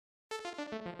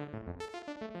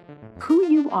Who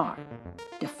you are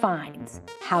defines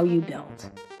how you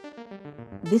build.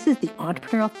 This is the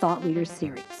Entrepreneurial Thought Leaders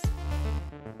Series,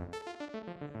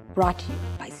 brought to you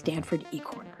by Stanford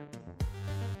eCorner.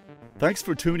 Thanks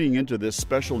for tuning into this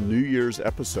special New Year's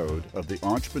episode of the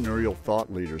Entrepreneurial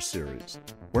Thought Leaders Series.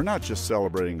 We're not just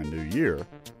celebrating a new year,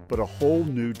 but a whole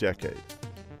new decade.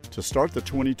 To start the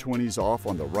 2020s off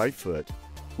on the right foot,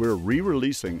 we're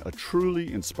re-releasing a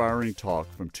truly inspiring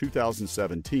talk from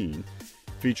 2017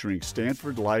 featuring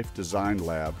Stanford Life Design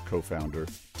Lab co-founder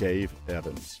Dave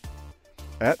Evans.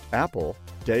 At Apple,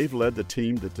 Dave led the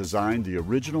team that designed the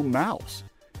original mouse.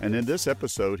 And in this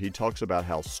episode, he talks about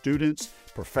how students,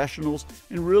 professionals,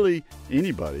 and really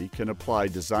anybody can apply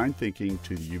design thinking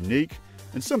to the unique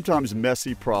and sometimes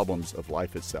messy problems of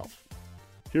life itself.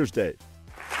 Here's Dave.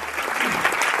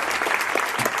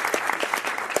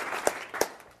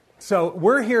 So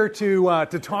we're here to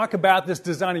talk about this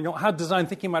designing, how design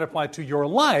thinking might apply to your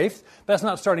life. That's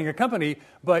not starting a company,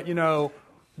 but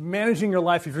managing your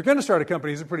life if you're going to start a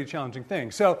company is a pretty challenging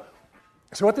thing. So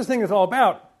what this thing is all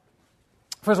about,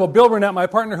 first of all, Bill Burnett, my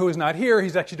partner who is not here,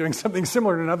 he's actually doing something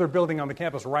similar in another building on the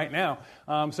campus right now.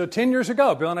 So 10 years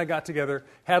ago, Bill and I got together,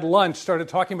 had lunch, started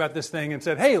talking about this thing, and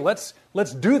said, hey, let's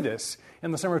do this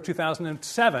in the summer of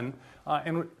 2007.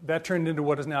 And that turned into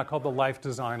what is now called the Life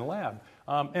Design Lab.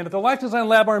 And at the Life Design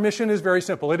Lab, our mission is very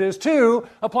simple. It is to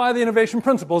apply the innovation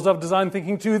principles of design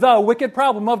thinking to the wicked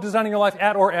problem of designing your life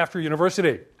at or after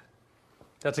university.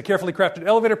 That's a carefully crafted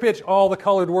elevator pitch, all the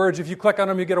colored words. If you click on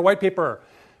them, you get a white paper.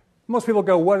 Most people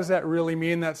go, what does that really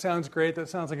mean? That sounds great. That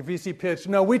sounds like a VC pitch.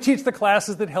 No, we teach the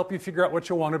classes that help you figure out what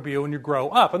you want to be when you grow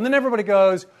up. And then everybody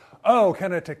goes, oh,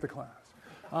 can I take the class?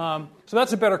 So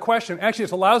that's a better question. Actually,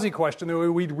 it's a lousy question. The way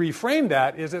we'd reframe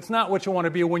that is it's not what you want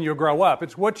to be when you grow up.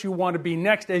 It's what you want to be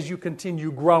next as you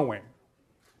continue growing.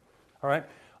 All right?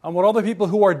 Would all the people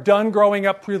who are done growing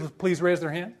up please raise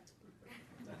their hand?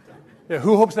 Yeah,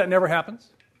 who hopes that never happens?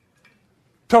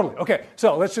 Totally. Okay,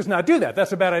 so let's just not do that.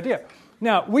 That's a bad idea.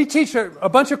 Now, we teach a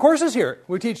bunch of courses here.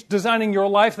 We teach Designing Your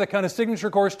Life, the kind of signature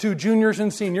course, to juniors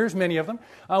and seniors, many of them.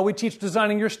 We teach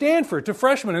Designing Your Stanford to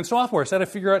freshmen and sophomores, how to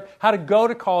figure out how to go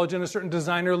to college in a certain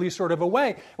designerly sort of a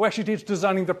way. We actually teach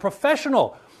Designing the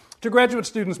Professional to graduate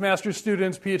students, master's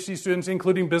students, PhD students,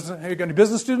 including business. Have you got any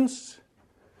business students?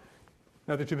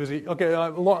 No, they're too busy. Okay,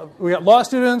 we got law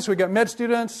students, we got med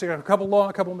students, we got a couple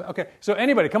law, okay. So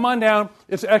anybody, come on down.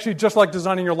 It's actually just like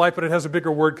Designing Your Life, but it has a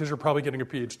bigger word because you're probably getting a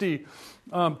PhD.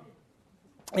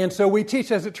 And so we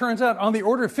teach, as it turns out, on the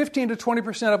order of 15 to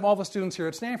 20% of all the students here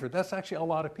at Stanford. That's actually a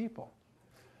lot of people.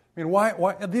 I mean,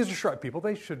 why? These are sharp people.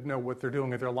 They should know what they're doing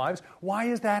with their lives. Why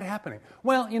is that happening?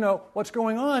 Well, what's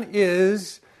going on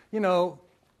is, the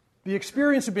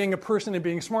experience of being a person and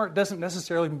being smart doesn't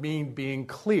necessarily mean being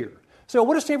clear. So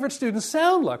what do Stanford students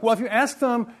sound like? Well, if you ask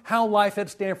them how life at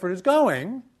Stanford is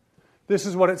going, this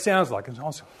is what it sounds like. It's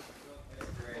also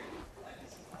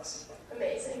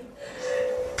amazing.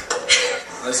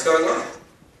 What's going on?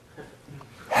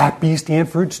 Happy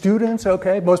Stanford students,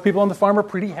 okay. Most people on the farm are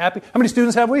pretty happy. How many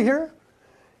students have we here?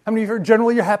 How many of you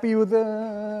generally you're happy with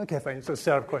okay, fine. It's a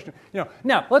setup question.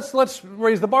 Now let's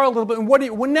raise the bar a little bit. And what are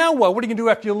you going to do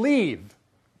after you leave?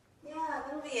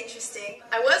 That'll be interesting.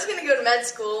 I was going to go to med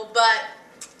school, but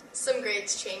some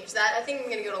grades changed that. I think I'm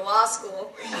going to go to law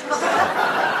school.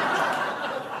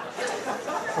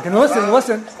 Okay, now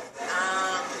listen.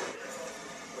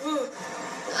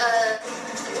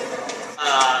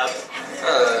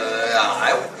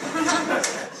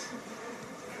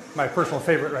 My personal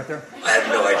favorite right there. I have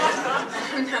no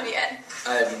idea. Not yet.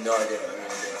 I have no idea what I'm going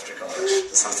to do after college.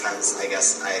 Sometimes, I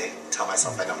guess, I tell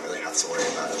myself I don't really have to worry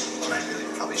about what I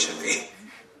really probably should be.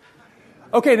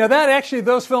 Okay, now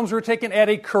those films were taken at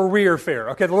a career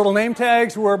fair. Okay, the little name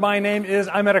tags where my name is,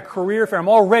 I'm at a career fair. I'm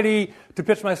all ready to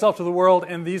pitch myself to the world,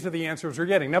 and these are the answers we're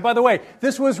getting. Now, by the way,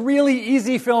 this was really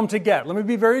easy film to get. Let me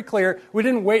be very clear. We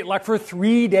didn't wait for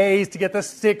 3 days to get the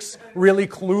 6 really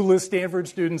clueless Stanford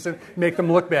students and make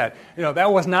them look bad.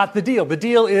 That was not the deal. The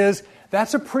deal is,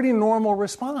 that's a pretty normal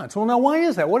response. Well, now, why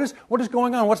is that? What is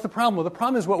going on? What's the problem? Well, the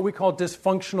problem is what we call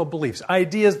dysfunctional beliefs,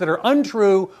 ideas that are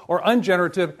untrue or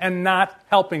ungenerative and not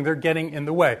helping. They're getting in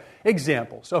the way.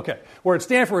 Examples. Okay, we're at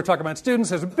Stanford. We're talking about students.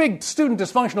 There's a big student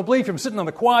dysfunctional belief. You're sitting on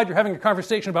the quad. You're having a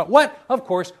conversation about what? Of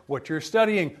course, what you're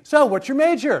studying. So, what's your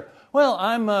major? Well,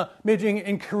 I'm majoring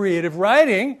in creative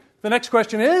writing. The next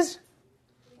question is?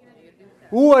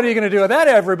 What are you going to do with that?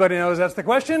 Everybody knows that's the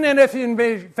question. And if, in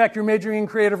fact, you're majoring in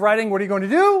creative writing, what are you going to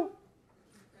do?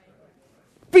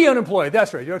 Be unemployed.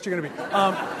 That's right. You know what you're going to be.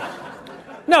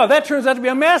 No, that turns out to be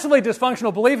a massively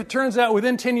dysfunctional belief. It turns out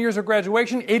within 10 years of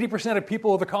graduation, 80% of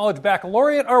people with a college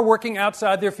baccalaureate are working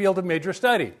outside their field of major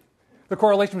study. The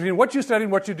correlation between what you study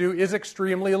and what you do is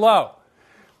extremely low.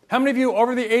 How many of you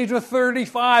over the age of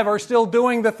 35 are still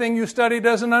doing the thing you studied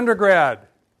as an undergrad?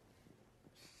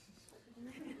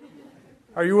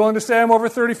 Are you willing to say I'm over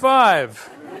 35?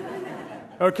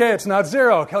 Okay, it's not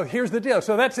zero. Here's the deal.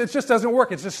 So it just doesn't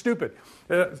work. It's just stupid.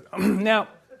 Now,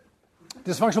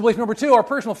 dysfunctional belief number 2, our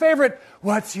personal favorite.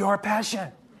 What's your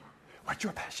passion? What's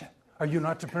your passion? Are you an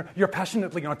entrepreneur? You're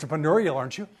passionately entrepreneurial,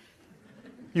 aren't you?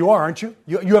 You are, aren't you?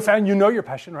 You have found you know your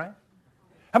passion, right?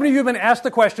 How many of you have been asked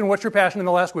the question, what's your passion, in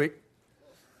the last week?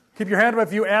 Keep your hand up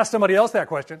if you asked somebody else that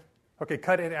question. Okay,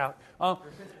 cut it out.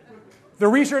 The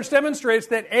research demonstrates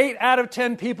that 8 out of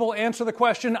 10 people answer the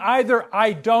question either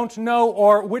I don't know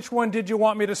or which one did you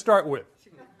want me to start with?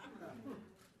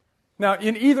 Now,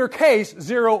 in either case,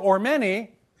 0 or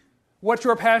many, what's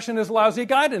your passion is lousy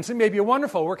guidance. It may be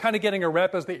wonderful. We're kind of getting a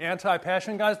rep as the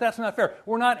anti-passion guys. That's not fair.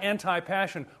 We're not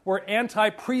anti-passion. We're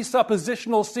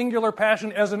anti-presuppositional singular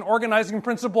passion as an organizing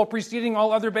principle preceding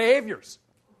all other behaviors.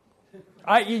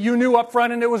 I.e., you knew up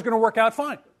front and it was going to work out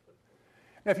fine.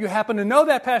 Now, if you happen to know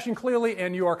that passion clearly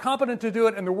and you are competent to do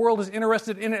it and the world is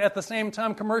interested in it at the same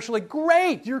time commercially,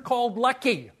 great, you're called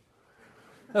lucky.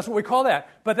 That's what we call that.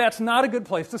 But that's not a good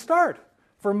place to start.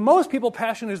 For most people,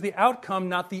 passion is the outcome,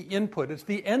 not the input. It's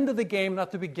the end of the game,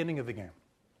 not the beginning of the game.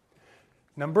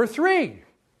 Number 3,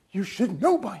 you should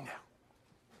know by now.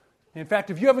 In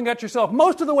fact, if you haven't got yourself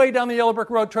most of the way down the yellow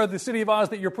brick road toward the city of Oz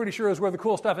that you're pretty sure is where the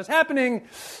cool stuff is happening,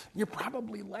 you're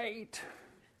probably late.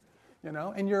 You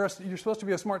know, and you're supposed to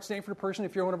be a smart Stanford person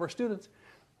if you're one of our students.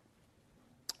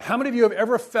 How many of you have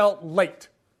ever felt late?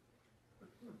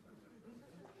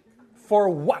 For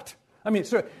what?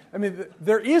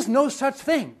 There is no such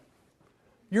thing.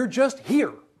 You're just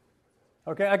here.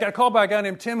 Okay, I got a call by a guy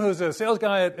named Tim who's a sales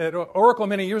guy at Oracle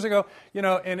many years ago,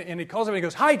 and he calls me and he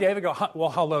goes, "Hi, Dave." I go, "Well,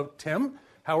 hello, Tim.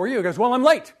 How are you?" He goes, "Well, I'm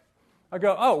late." I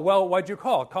go, "Oh, well, why'd you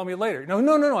call? Call me later."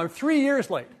 No, I'm 3 years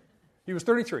late. He was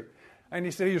 33. And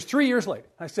he said he was 3 years late.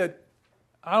 I said,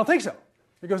 "I don't think so."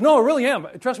 He goes, "No, I really am.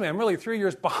 Trust me, I'm really 3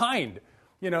 years behind."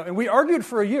 And we argued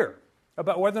for a year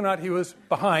about whether or not he was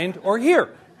behind or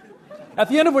here. At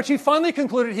the end of which he finally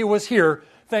concluded he was here,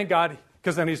 thank God,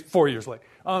 because then he's 4 years late.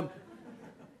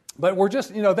 But we're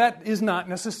just, that is not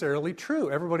necessarily true.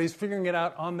 Everybody's figuring it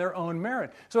out on their own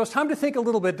merit. So it's time to think a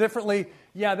little bit differently.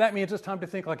 Yeah, that means it's time to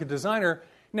think like a designer.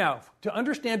 Now, to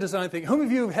understand design thinking, whom of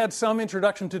you have had some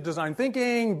introduction to design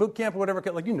thinking, boot camp, or whatever,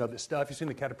 like you know this stuff, you've seen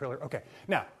the Caterpillar. Okay,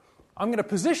 now, I'm going to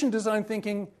position design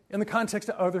thinking in the context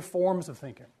of other forms of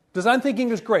thinking. Design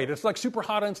thinking is great. It's like super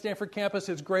hot on Stanford campus.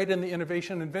 It's great in the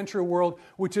innovation and venture world,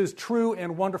 which is true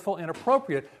and wonderful and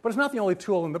appropriate, but it's not the only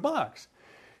tool in the box.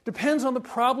 Depends on the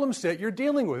problem set you're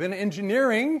dealing with. In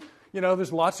engineering,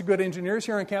 there's lots of good engineers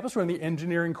here on campus. We're in the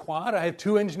engineering quad. I have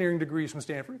 2 engineering degrees from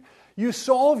Stanford. You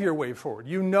solve your way forward.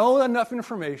 You know enough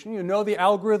information. You know the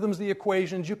algorithms, the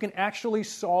equations. You can actually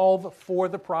solve for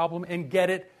the problem and get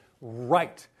it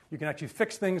right. You can actually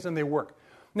fix things and they work.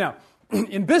 Now,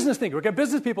 in business thinking, we've got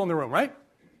business people in the room, right?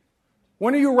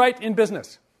 When are you right in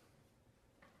business?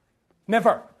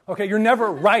 Never. Okay, you're never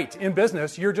right in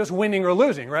business. You're just winning or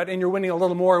losing, right? And you're winning a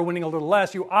little more or winning a little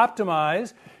less. You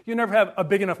optimize. You never have a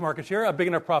big enough market share, a big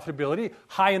enough profitability,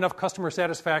 high enough customer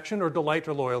satisfaction or delight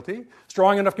or loyalty,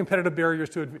 strong enough competitive barriers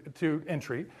to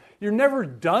entry. You're never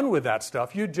done with that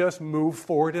stuff. You just move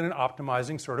forward in an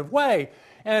optimizing sort of way.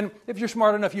 And if you're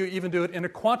smart enough, you even do it in a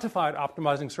quantified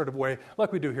optimizing sort of way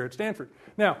like we do here at Stanford.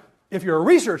 Now, if you're a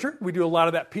researcher, we do a lot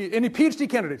of that. Any PhD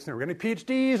candidates in the room? Any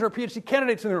PhDs or PhD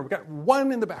candidates in the room? We've got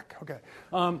one in the back. Okay.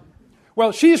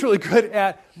 Well, she's really good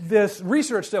at this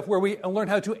research stuff where we learn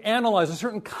how to analyze a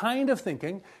certain kind of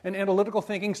thinking, and analytical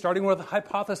thinking, starting with a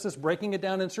hypothesis, breaking it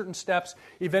down in certain steps,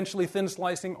 eventually thin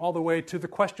slicing all the way to the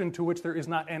question to which there is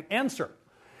not an answer.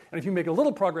 And if you make a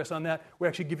little progress on that, we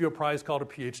actually give you a prize called a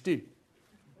PhD.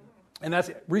 And that's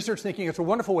research thinking. It's a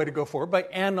wonderful way to go forward by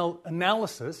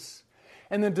analysis.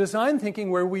 And then design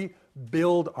thinking where we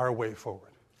build our way forward.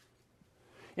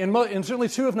 In certainly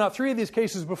 2, if not 3 of these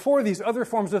cases before, these other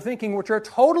forms of thinking, which are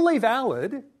totally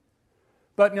valid,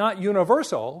 but not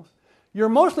universal, you're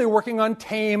mostly working on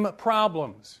tame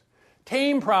problems.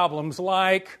 Tame problems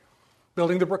like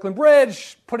building the Brooklyn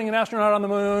Bridge, putting an astronaut on the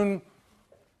moon,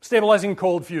 stabilizing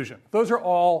cold fusion. Those are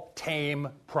all tame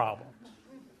problems.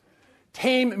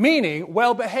 Tame meaning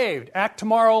well-behaved. Act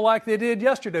tomorrow like they did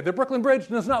yesterday. The Brooklyn Bridge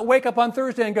does not wake up on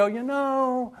Thursday and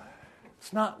go,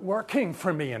 it's not working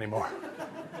for me anymore.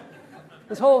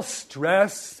 This whole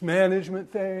stress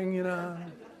management thing,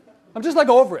 I'm just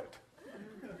over it.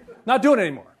 Not doing it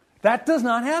anymore. That does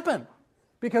not happen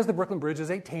because the Brooklyn Bridge is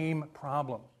a tame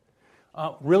problem.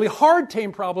 Really hard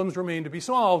tame problems remain to be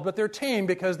solved, but they're tame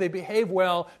because they behave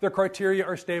well, their criteria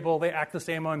are stable, they act the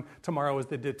same on tomorrow as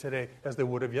they did today, as they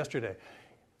would have yesterday.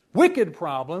 Wicked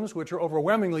problems, which are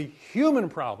overwhelmingly human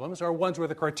problems, are ones where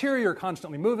the criteria are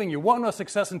constantly moving. You won't know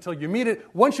success until you meet it.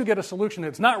 Once you get a solution,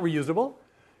 it's not reusable.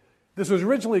 This was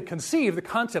originally conceived, the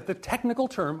concept, the technical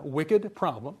term, wicked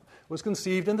problem, was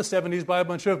conceived in the 70s by a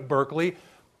bunch of Berkeley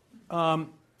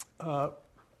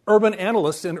urban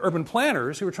analysts and urban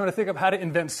planners who were trying to think of how to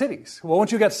invent cities. Well,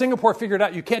 once you got Singapore figured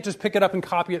out, you can't just pick it up and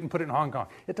copy it and put it in Hong Kong.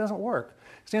 It doesn't work.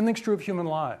 Same thing's true of human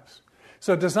lives.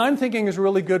 So design thinking is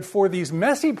really good for these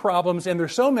messy problems, and they're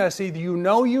so messy that you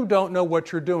know you don't know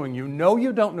what you're doing. You know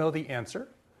you don't know the answer,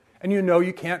 and you know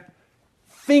you can't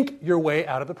think your way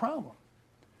out of the problem.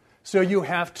 So you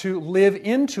have to live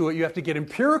into it. You have to get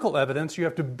empirical evidence. You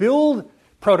have to build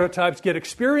prototypes, get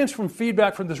experience from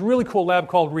feedback from this really cool lab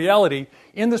called Reality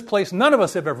in this place none of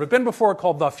us have ever been before,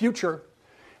 called the future.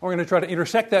 And we're going to try to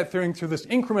intersect that through this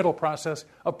incremental process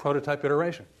of prototype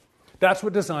iteration. That's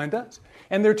what design does.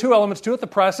 And there are two elements to it. The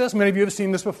process, many of you have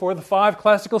seen this before, the 5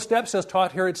 classical steps as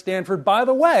taught here at Stanford. By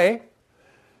the way,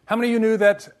 how many of you knew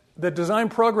that the design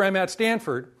program at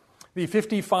Stanford, the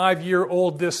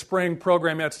 55-year-old this spring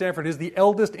program at Stanford, is the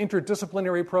eldest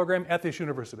interdisciplinary program at this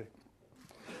university?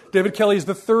 David Kelly is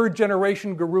the 3rd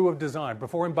generation guru of design.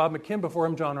 Before him, Bob McKim. Before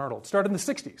him, John Arnold. Started in the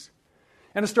 60s.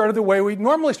 And it started the way we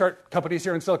normally start companies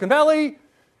here in Silicon Valley.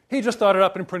 He just thought it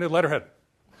up and printed letterhead.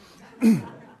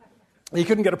 He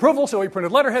couldn't get approval, so he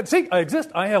printed letterhead. See, I exist.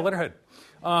 I have letterhead.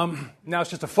 Now it's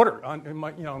just a footer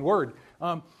in Word.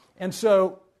 And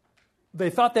so they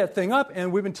thought that thing up,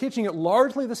 and we've been teaching it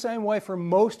largely the same way for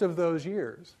most of those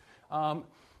years.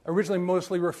 Originally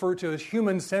mostly referred to as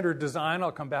human-centered design.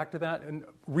 I'll come back to that. And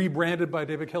rebranded by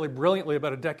David Kelly brilliantly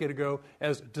about a decade ago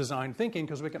as design thinking,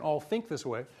 because we can all think this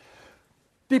way.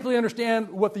 Deeply understand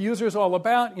what the user is all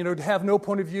about, to have no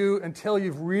point of view until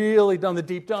you've really done the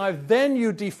deep dive. Then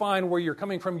you define where you're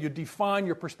coming from. You define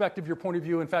your perspective, your point of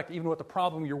view, in fact, even what the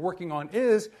problem you're working on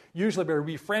is, usually by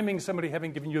reframing somebody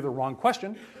having given you the wrong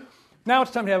question. Now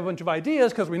it's time to have a bunch of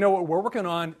ideas because we know what we're working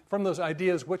on. From those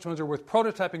ideas, which ones are worth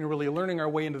prototyping and really learning our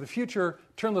way into the future,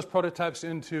 turn those prototypes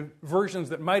into versions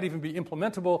that might even be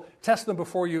implementable, test them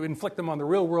before you inflict them on the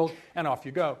real world, and off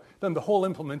you go. Then the whole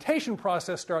implementation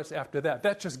process starts after that.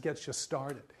 That just gets you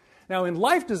started. Now in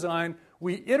life design,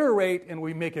 we iterate and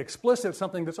we make explicit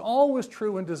something that's always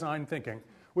true in design thinking,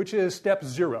 which is step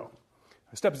 0.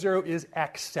 Step 0 is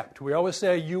accept. We always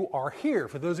say you are here.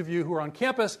 For those of you who are on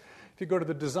campus, if you go to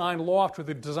the design loft where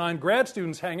the design grad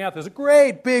students hang out, there's a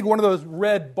great big one of those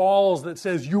red balls that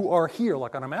says you are here,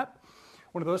 like on a map.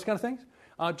 One of those kind of things.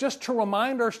 Just to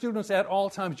remind our students at all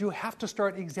times, you have to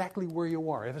start exactly where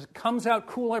you are. If it comes out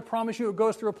cool, I promise you it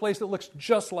goes through a place that looks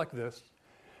just like this,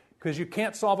 because you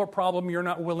can't solve a problem you're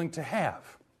not willing to have.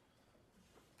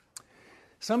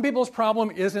 Some people's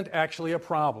problem isn't actually a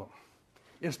problem.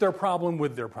 It's their problem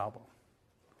with their problem.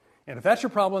 And if that's your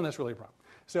problem, that's really a problem.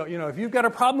 So, if you've got a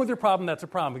problem with your problem, that's a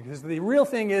problem. Because the real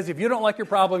thing is, if you don't like your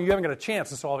problem, you haven't got a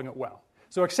chance of solving it well.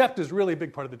 So accept is really a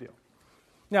big part of the deal.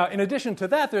 Now, in addition to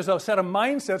that, there's a set of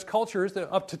mindsets, cultures,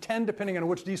 up to 10, depending on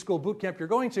which D-School boot camp you're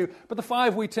going to. But the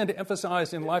 5 we tend to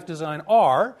emphasize in life design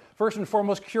are, first and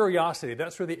foremost, curiosity.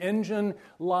 That's where the engine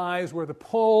lies, where the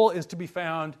pull is to be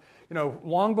found.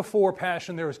 Long before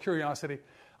passion, there was curiosity.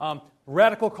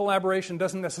 Radical collaboration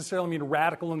doesn't necessarily mean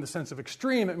radical in the sense of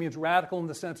extreme. It means radical in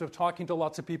the sense of talking to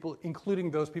lots of people,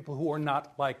 including those people who are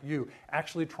not like you,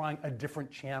 actually trying a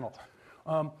different channel.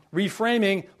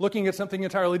 Reframing, looking at something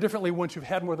entirely differently once you've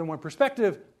had more than one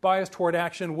perspective. Bias toward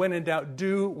action, when in doubt,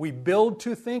 do. We build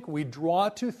to think, we draw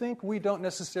to think, we don't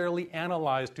necessarily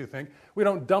analyze to think. We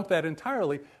don't dump that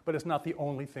entirely, but it's not the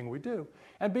only thing we do.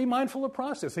 And be mindful of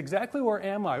process. Exactly where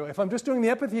am I? If I'm just doing the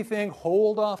empathy thing,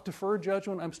 hold off, defer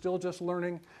judgment. I'm still just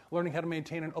learning how to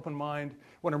maintain an open mind.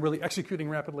 When I'm really executing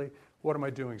rapidly, what am I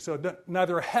doing? So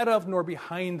neither ahead of nor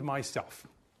behind myself.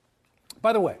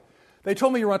 By the way, they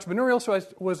told me you're entrepreneurial, so I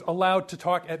was allowed to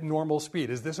talk at normal speed.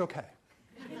 Is this okay?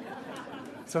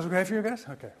 Is this okay for you guys?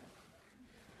 Okay.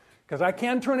 Because I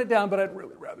can turn it down, but I'd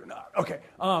really rather not. Okay.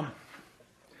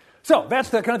 So that's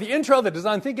the kind of the intro, the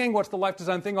design thinking, what's the life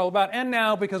design thing all about. And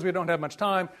now, because we don't have much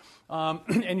time,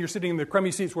 and you're sitting in the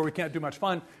crummy seats where we can't do much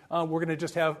fun, we're going to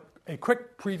just have a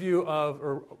quick preview of,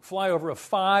 or flyover of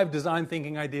 5 design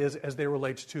thinking ideas as they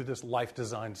relate to this life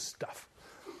design stuff.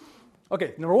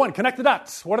 Okay, number 1, connect the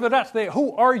dots. What are the dots?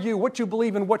 Who are you, what you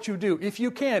believe, and what you do? If you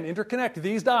can interconnect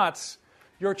these dots,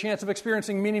 your chance of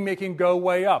experiencing meaning-making go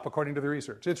way up, according to the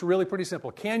research. It's really pretty simple.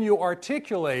 Can you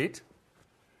articulate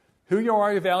who you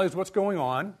are, your values, what's going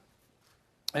on,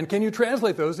 And can you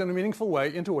translate those in a meaningful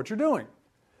way into what you're doing?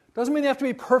 Doesn't mean you have to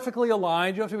be perfectly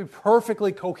aligned. You have to be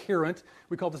perfectly coherent.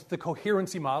 We call this the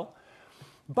coherency model.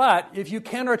 But if you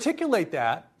can articulate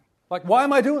that, like, why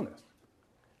am I doing this?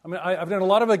 I mean, I've done a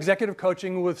lot of executive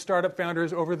coaching with startup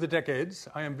founders over the decades.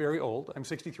 I am very old. I'm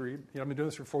 63. I've been doing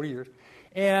this for 40 years.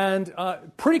 And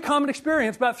pretty common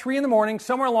experience, about 3 in the morning,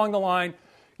 somewhere along the line,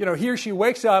 he or she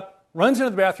wakes up, runs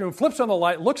into the bathroom, flips on the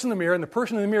light, looks in the mirror, and the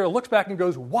person in the mirror looks back and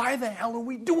goes, why the hell are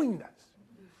we doing this?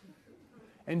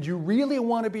 And you really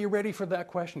want to be ready for that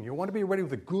question. You want to be ready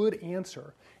with a good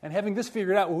answer. And having this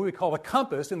figured out, what we call a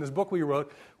compass, in this book we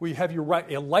wrote, we have you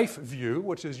write a life view,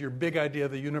 which is your big idea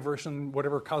of the universe and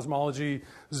whatever cosmology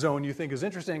zone you think is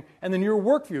interesting, and then your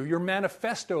work view, your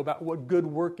manifesto about what good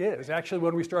work is. Actually,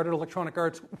 when we started Electronic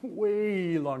Arts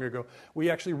way long ago, we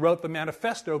actually wrote the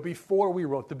manifesto before we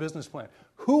wrote the business plan.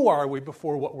 Who are we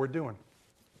before what we're doing?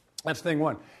 That's thing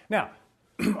one. Now,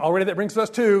 already that brings us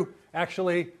to,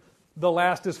 actually, the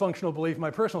last dysfunctional belief,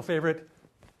 my personal favorite: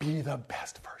 be the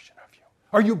best version of you.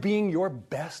 Are you being your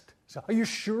best self? Are you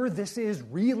sure this is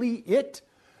really it?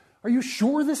 Are you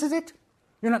sure this is it?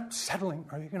 You're not settling,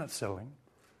 are you? You're not settling.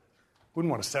 Wouldn't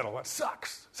want to settle. That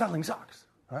sucks. Settling sucks,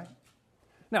 right?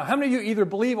 Now, how many of you either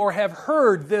believe or have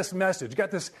heard this message, got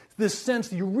this sense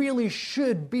that you really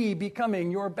should be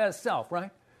becoming your best self,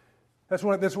 right? That's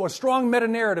a strong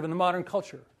meta-narrative in the modern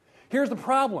culture. Here's the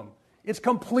problem. It's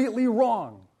completely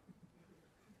wrong.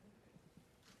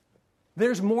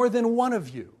 There's more than one of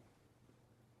you.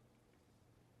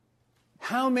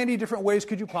 How many different ways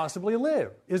could you possibly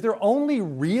live? Is there only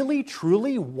really,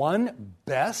 truly one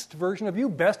best version of you?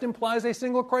 Best implies a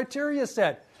single criteria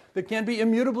set that can be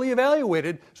immutably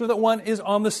evaluated so that one is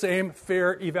on the same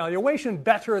fair evaluation,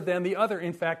 better than the other.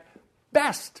 In fact,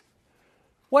 best.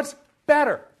 What's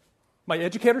better? My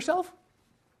educator self?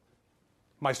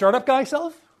 My startup guy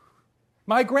self?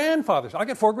 My grandfather self? I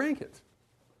got 4 grandkids.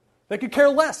 They could care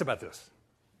less about this.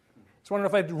 Just wondering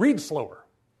if I'd read slower.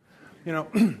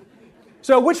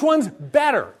 So which one's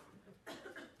better?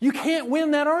 You can't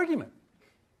win that argument.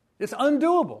 It's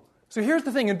undoable. So here's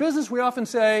the thing. In business, we often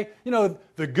say,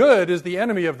 the good is the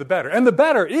enemy of the better, and the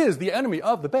better is the enemy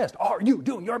of the best. Are you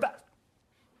doing your best?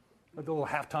 Or the little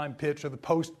halftime pitch or the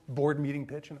post-board meeting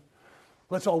pitch.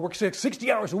 Let's all work 60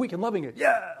 hours a week and loving it.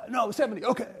 Yeah, no, 70,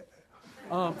 okay.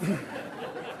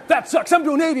 That sucks. I'm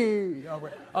doing 80.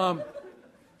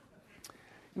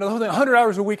 The whole thing, 100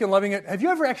 hours a week and loving it. Have you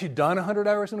ever actually done 100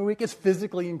 hours in a week? It's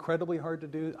physically incredibly hard to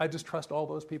do. I just trust all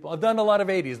those people. I've done a lot of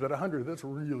 80s, but 100, that's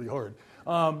really hard.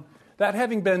 That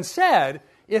having been said,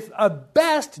 if a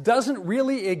best doesn't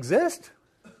really exist,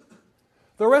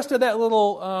 the rest of that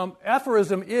little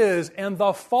aphorism is, and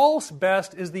the false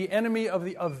best is the enemy of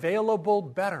the available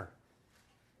better.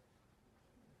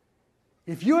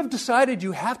 If you have decided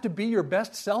you have to be your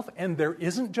best self and there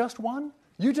isn't just one,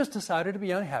 you just decided to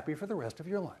be unhappy for the rest of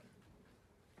your life.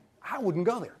 I wouldn't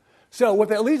go there. So what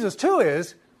that leads us to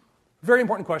is, very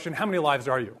important question, how many lives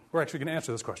are you? We're actually going to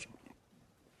answer this question.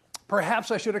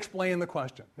 Perhaps I should explain the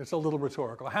question. It's a little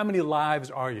rhetorical. How many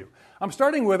lives are you? I'm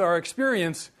starting with our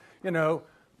experience,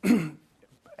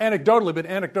 anecdotally, but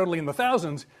anecdotally in the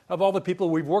thousands, of all the people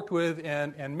we've worked with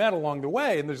and met along the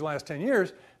way in these last 10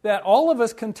 years, that all of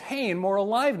us contain more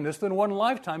aliveness than one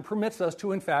lifetime permits us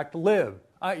to, in fact, live,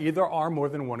 i.e. there are more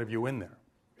than one of you in there.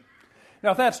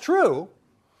 Now, if that's true,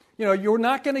 you're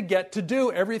not going to get to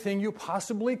do everything you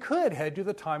possibly could had you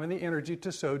the time and the energy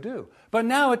to so do. But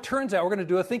now it turns out we're going to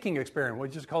do a thinking experiment. We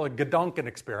just call it a Gedanken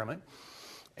experiment.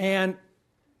 And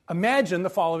imagine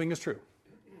the following is true.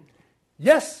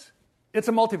 Yes, it's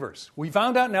a multiverse. We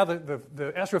found out now that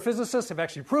the astrophysicists have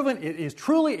actually proven it is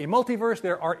truly a multiverse.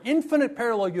 There are infinite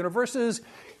parallel universes,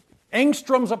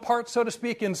 angstroms apart, so to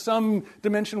speak, in some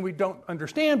dimension we don't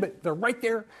understand, but they're right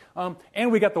there.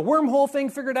 And we got the wormhole thing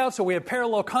figured out, so we have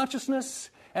parallel consciousness,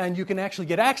 and you can actually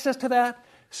get access to that.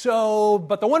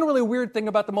 But the one really weird thing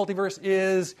about the multiverse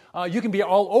is you can be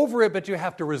all over it, but you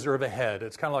have to reserve a head.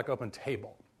 It's kind of like open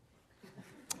table.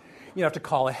 You have to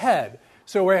call ahead.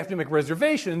 So we have to make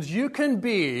reservations. You can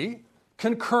be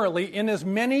concurrently in as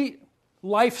many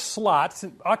life slots,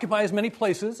 occupy as many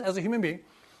places as a human being,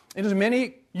 in as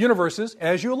many universes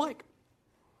as you like.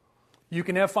 You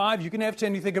can have 5, you can have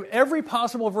 10. You think of every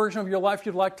possible version of your life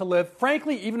you'd like to live.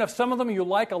 Frankly, even if some of them you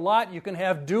like a lot, you can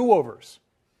have do-overs.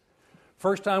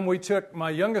 First time we took my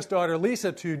youngest daughter,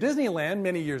 Lisa, to Disneyland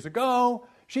many years ago,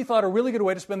 she thought a really good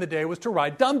way to spend the day was to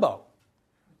ride Dumbo.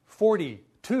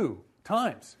 42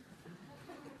 times.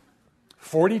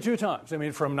 42 times. I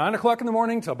mean, from 9 o'clock in the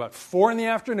morning till about 4 in the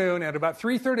afternoon. At about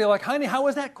 3:30, like, honey, how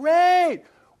was that? Great.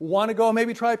 Want to go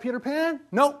maybe try Peter Pan?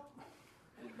 Nope.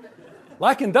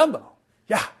 Like in Dumbo.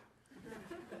 Yeah.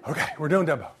 Okay, we're doing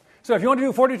dumbbell. So if you want to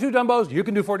do 42 dumbbells, you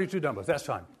can do 42 dumbbells. That's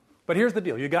fine. But here's the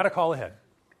deal. You got to call ahead.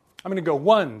 I'm going to go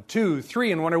 1, 2,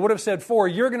 3, and when I would have said 4,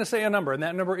 you're going to say a number, and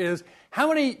that number is, how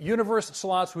many universe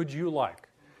slots would you like?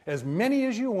 As many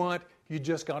as you want, you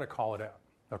just got to call it out.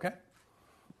 Okay?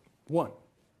 1,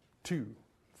 2,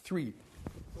 3.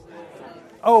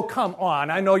 Oh, come on.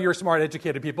 I know you're smart,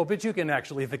 educated people, but you can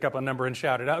actually think up a number and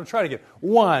shout it out. Try it again.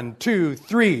 1, 2,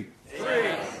 3.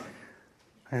 3.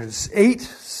 There's 8,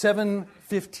 7,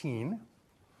 15.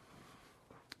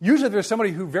 Usually there's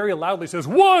somebody who very loudly says,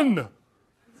 1!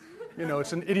 You know,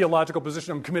 it's an ideological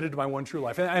position. I'm committed to my one true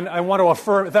life. And I want to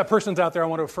affirm, if that person's out there, I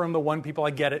want to affirm the one people. I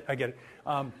get it.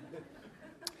 But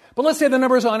let's say the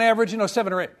number is on average,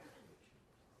 7 or 8.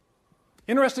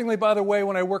 Interestingly, by the way,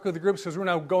 when I work with the groups, because we're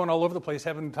now going all over the place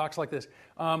having talks like this,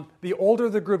 the older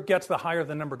the group gets, the higher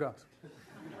the number goes.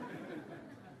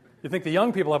 You think the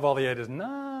young people have all the ideas?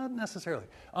 Not necessarily.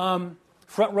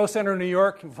 Front row center in New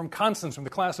York, from Constance, from the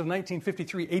class of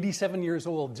 1953, 87 years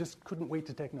old, just couldn't wait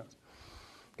to take notes.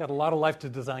 Got a lot of life to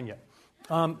design yet.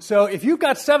 So if you've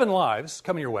got 7 lives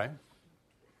coming your way,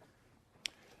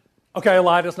 okay, I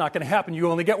lied, it's not going to happen. You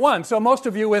only get 1. So most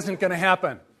of you isn't going to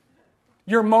happen.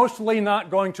 You're mostly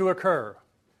not going to occur.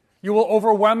 You will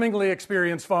overwhelmingly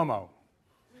experience FOMO.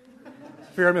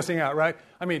 Fear of missing out, right?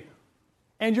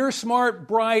 And you're smart,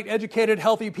 bright, educated,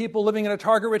 healthy people living in a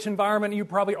target-rich environment. You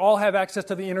probably all have access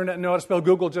to the internet and know how to spell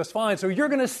Google just fine. So you're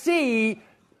going to see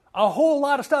a whole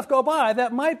lot of stuff go by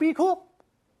that might be cool.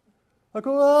 Like,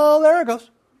 oh, there it goes.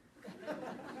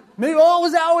 Maybe,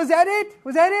 was that it?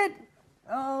 Was that it?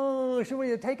 Oh, should we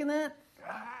have taken that?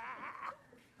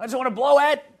 I just want to blow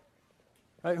it.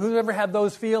 Right? Who's ever had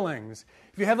those feelings?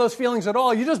 If you have those feelings at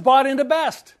all, you just bought into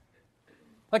best.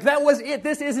 Like, that was it.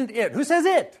 This isn't it. Who says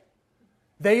it?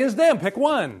 They is them. Pick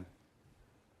one.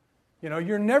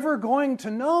 You're never going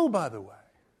to know, by the way.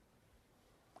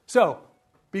 So,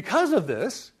 because of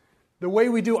this, the way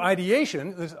we do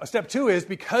ideation, step 2 is,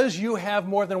 because you have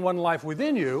more than one life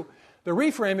within you, the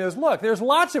reframe is, look, there's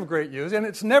lots of great use, and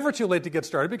it's never too late to get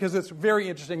started because it's very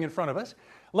interesting in front of us.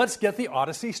 Let's get the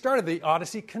Odyssey started. The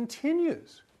Odyssey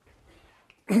continues.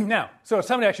 Now, so it's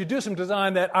time to actually do some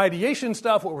design. That ideation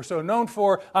stuff, what we're so known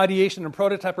for, ideation and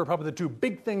prototype are probably the 2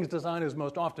 big things design is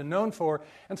most often known for.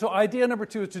 And so idea number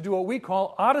 2 is to do what we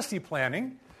call Odyssey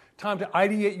planning. Time to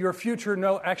ideate your future.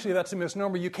 No, actually, that's a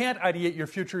misnomer. You can't ideate your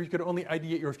future. You could only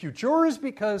ideate your futures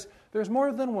because there's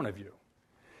more than one of you.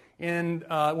 And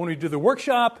when we do the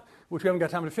workshop, which we haven't got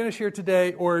time to finish here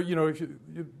today, or if you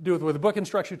do it with the book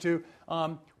instructs you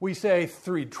to, we say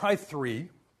 3. Try 3.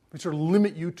 We sort of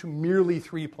limit you to merely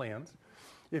 3 plans.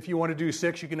 If you want to do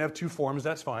 6, you can have 2 forms.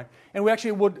 That's fine. And we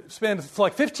actually would spend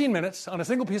like 15 minutes on a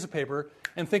single piece of paper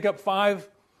and think up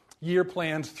 5-year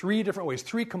plans, 3 different ways,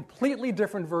 3 completely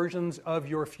different versions of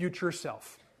your future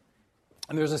self.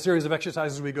 And there's a series of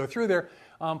exercises we go through there.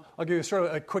 I'll give you sort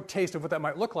of a quick taste of what that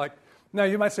might look like. Now,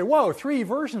 you might say, whoa, 3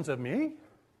 versions of me?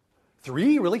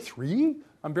 3? Really? 3?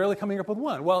 I'm barely coming up with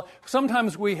 1. Well,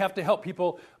 sometimes we have to help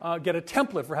people get a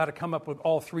template for how to come up with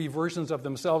all 3 versions of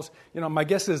themselves. My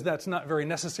guess is that's not very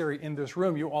necessary in this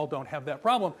room. You all don't have that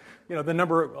problem. The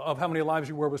number of how many lives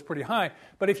you were was pretty high.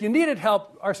 But if you needed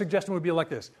help, our suggestion would be like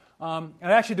this. And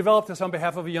I actually developed this on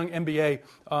behalf of a young MBA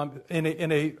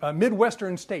in a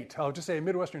Midwestern state. I'll just say a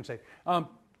Midwestern state.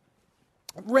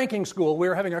 Ranking school, we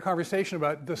were having a conversation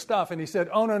about this stuff, and he said,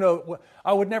 oh, no,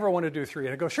 I would never want to do 3.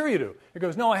 And I go, sure you do. He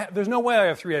goes, no, there's no way I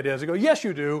have 3 ideas. I go, yes,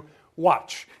 you do.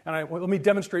 Watch. And let me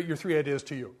demonstrate your 3 ideas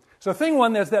to you. So thing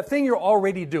 1, there's that thing you're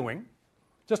already doing.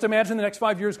 Just imagine the next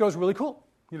 5 years goes really cool.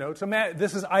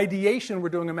 This is ideation. We're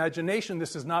doing imagination.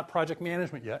 This is not project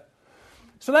management yet.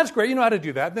 So that's great. You know how to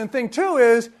do that. Then thing 2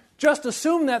 is just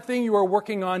assume that thing you are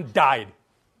working on died.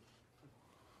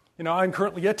 I'm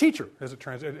currently a teacher, as it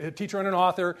turns out, a teacher and an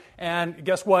author, and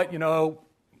guess what?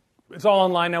 It's all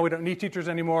online now. We don't need teachers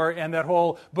anymore, and that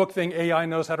whole book thing, AI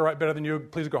knows how to write better than you.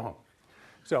 Please go home.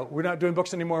 So we're not doing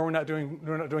books anymore. We're not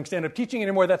doing stand-up teaching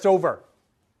anymore. That's over.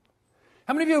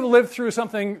 How many of you have lived through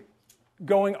something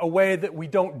going away that we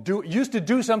don't do? Used to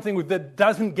do something that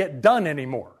doesn't get done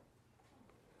anymore.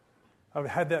 I've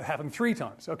had that happen 3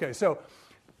 times. Okay, so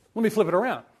let me flip it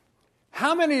around.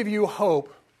 How many of you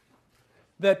hope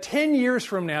that 10 years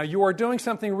from now you are doing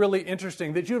something really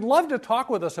interesting that you'd love to talk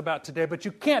with us about today, but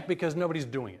you can't because nobody's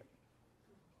doing it?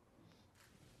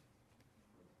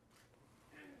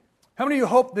 How many of you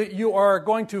hope that you are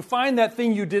going to find that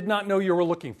thing you did not know you were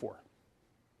looking for?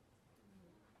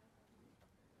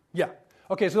 Yeah.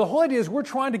 Okay, so the whole idea is we're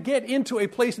trying to get into a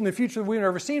place in the future that we've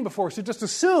never seen before, so just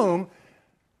assume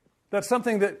that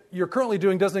something that you're currently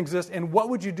doing doesn't exist, and what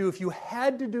would you do if you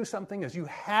had to do something, as you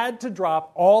had to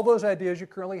drop all those ideas you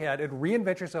currently had and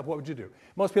reinvent yourself, what would you do?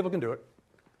 Most people can do it.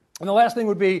 And the last thing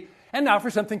would be, and now for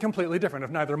something completely different.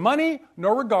 If neither money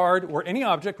nor regard or any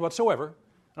object whatsoever,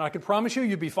 and I can promise you,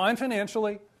 you'd be fine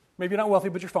financially, maybe you're not wealthy,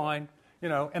 but you're fine,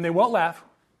 and they won't laugh,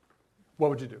 what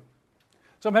would you do?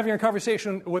 So I'm having a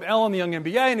conversation with Alan, the young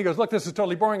MBA, and he goes, look, this is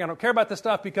totally boring. I don't care about this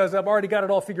stuff because I've already got it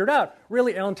all figured out.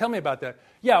 Really, Alan, tell me about that.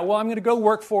 Yeah, well, I'm going to go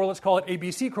work for, let's call it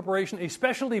ABC Corporation, a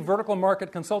specialty vertical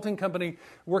market consulting company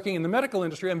working in the medical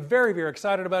industry. I'm very, very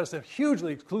excited about it. It's a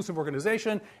hugely exclusive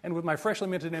organization, and with my freshly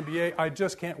minted MBA, I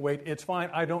just can't wait. It's fine.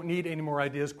 I don't need any more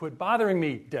ideas. Quit bothering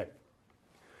me, Dave.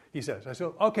 He says. I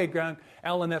said, okay, Grant,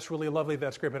 Alan, that's really lovely,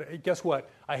 that's great, but guess what?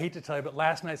 I hate to tell you, but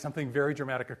last night something very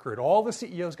dramatic occurred. All the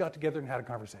CEOs got together and had a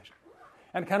conversation.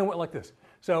 And it kind of went like this.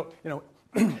 So,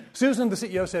 Susan, the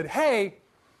CEO, said, hey,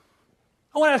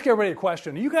 I want to ask everybody a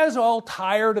question. Are you guys all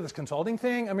tired of this consulting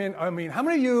thing? I mean, how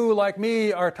many of you, like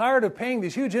me, are tired of paying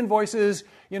these huge invoices,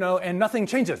 and nothing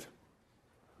changes?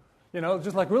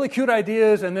 Just like really cute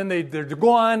ideas, and then they're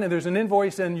gone, and there's an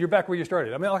invoice, and you're back where you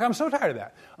started. I'm so tired of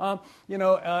that.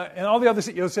 And all the other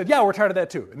CEOs said, yeah, we're tired of that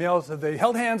too. And they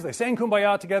held hands, they sang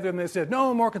Kumbaya together, and they said,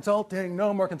 no more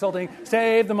consulting,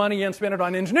 save the money and spend it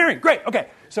on engineering. Great, okay.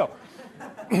 So,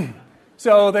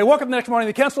 so they woke up the next morning,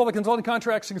 they canceled all the consulting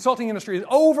contracts, the consulting industry is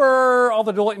over, all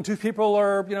the Deloitte and Tooth people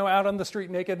are, out on the street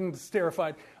naked and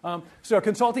terrified. So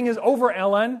consulting is over,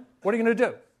 Ellen. What are you going to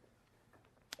do?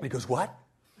 And he goes, what?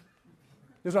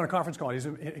 He was on a conference call. He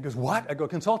goes, what? I go,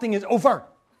 consulting is over.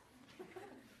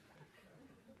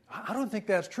 I don't think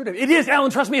that's true. It is, Alan.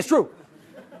 Trust me, it's true.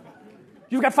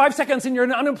 You've got 5 seconds and you're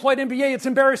an unemployed MBA. It's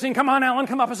embarrassing. Come on, Alan,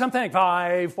 come up with something.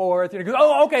 5, 4, 3. He goes,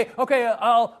 oh, okay.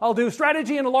 I'll do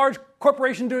strategy in a large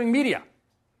corporation doing media.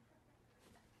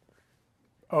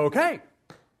 Okay.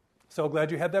 So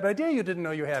glad you had that idea you didn't know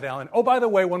you had, Alan. Oh, by the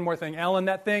way, one more thing. Alan,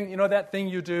 that thing, that thing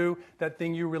you do, that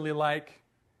thing you really like,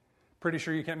 pretty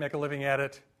sure you can't make a living at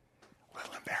it. A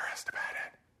little embarrassed about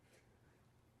it.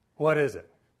 What is it?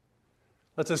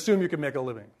 Let's assume you can make a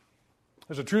living.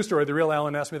 There's a true story. The real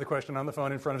Alan asked me the question on the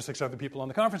phone in front of 6 other people on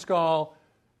the conference call.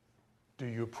 Do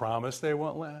you promise they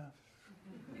won't laugh?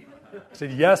 I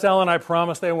said, yes, Alan, I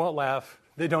promise they won't laugh.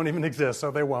 They don't even exist, so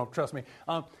they won't. Trust me.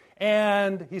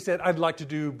 And he said, I'd like to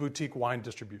do boutique wine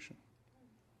distribution.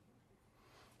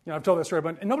 I've told that story,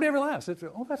 and nobody ever laughs. It's,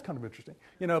 oh, that's kind of interesting.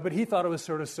 But he thought it was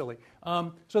sort of silly.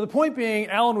 So the point being,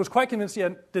 Alan was quite convinced he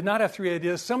did not have 3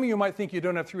 ideas. Some of you might think you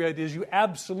don't have 3 ideas. You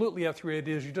absolutely have 3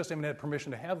 ideas. You just haven't had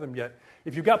permission to have them yet.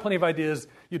 If you've got plenty of ideas,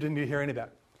 you didn't need to hear any of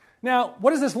that. Now, what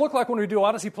does this look like when we do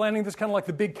Odyssey planning? This is kind of like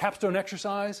the big capstone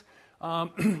exercise.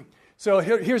 So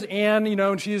here's Anne,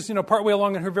 and she's, partway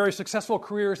along in her very successful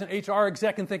career as an HR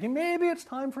exec and thinking, maybe it's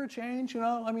time for a change,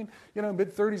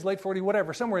 mid-30s, late 40s,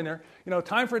 whatever, somewhere in there,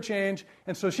 time for a change.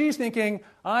 And so she's thinking,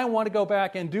 I want to go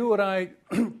back and do what I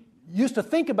used to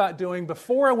think about doing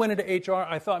before I went into HR.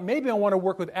 I thought maybe I want to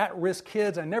work with at-risk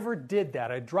kids. I never did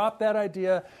that. I dropped that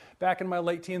idea back in my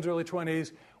late teens, early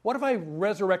 20s. What if I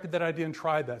resurrected that idea and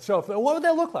tried that? So what would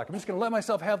that look like? I'm just going to let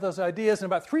myself have those ideas. In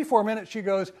about 3-4 minutes, she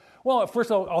goes, well,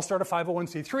 first I'll start a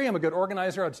 501c3. I'm a good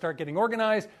organizer. I'd start getting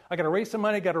organized. I got to raise some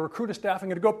money, got to recruit a staff. I'm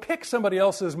going to go pick somebody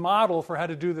else's model for how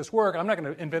to do this work. I'm not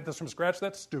going to invent this from scratch.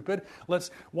 That's stupid.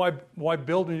 Why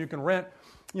build when you can rent?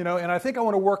 And I think I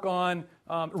want to work on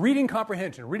reading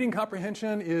comprehension. Reading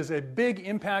comprehension is a big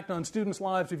impact on students'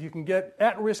 lives. If you can get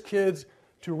at-risk kids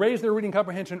to raise their reading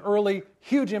comprehension early,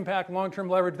 huge impact, long-term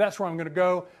leverage. That's where I'm going to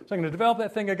go. So I'm going to develop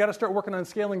that thing. I got to start working on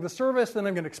scaling the service. Then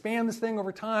I'm going to expand this thing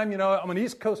over time. I'm an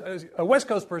a West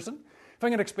Coast person. If I'm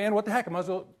going to expand, what the heck? I might as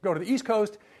well go to the East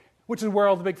Coast, which is where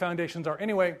all the big foundations are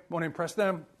anyway. Want to impress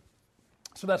them.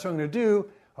 So that's what I'm going to do.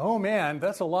 Oh man,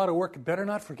 that's a lot of work. Better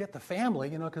not forget the family,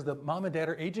 because the mom and dad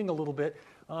are aging a little bit.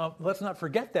 Let's not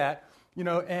forget that.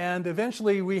 And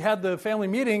eventually we had the family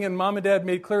meeting, and mom and dad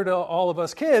made clear to all of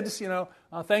us kids,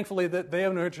 thankfully that they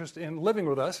have no interest in living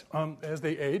with us as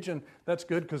they age, and that's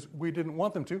good because we didn't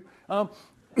want them to.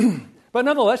 But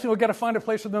nonetheless, we've got to find a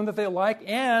place for them that they like,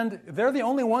 and they're the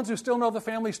only ones who still know the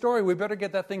family story. We better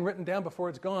get that thing written down before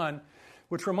it's gone,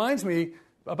 which reminds me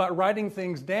about writing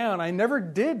things down. I never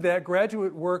did that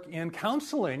graduate work in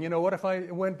counseling. What if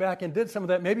I went back and did some of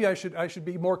that? Maybe I should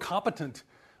be more competent.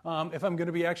 If I'm going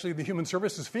to be actually the human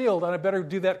services field, and I better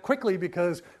do that quickly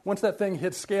because once that thing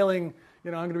hits scaling,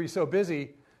 I'm going to be so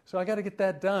busy. So I got to get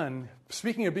that done.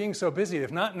 Speaking of being so busy,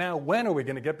 if not now, when are we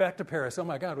going to get back to Paris? Oh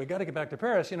my God, we got to get back to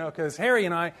Paris, because Harry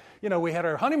and I, we had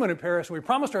our honeymoon in Paris, and we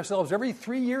promised ourselves every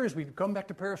 3 years we'd come back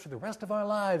to Paris for the rest of our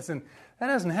lives, and that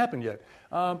hasn't happened yet.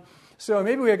 So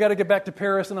maybe we got to get back to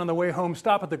Paris, and on the way home,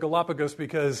 stop at the Galapagos,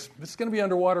 because it's going to be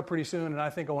underwater pretty soon, and I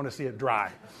think I want to see it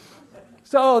dry.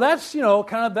 So that's,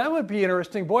 that would be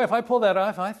interesting. Boy, if I pull that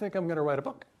off, I think I'm going to write a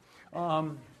book.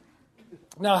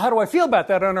 Now, how do I feel about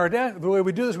that? The way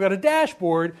we do this, we've got a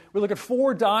dashboard. We look at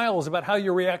 4 dials about how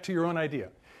you react to your own idea.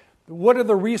 What are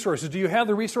the resources? Do you have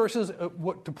the resources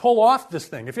to pull off this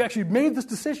thing? If you actually made this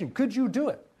decision, could you do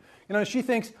it? She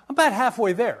thinks, I'm about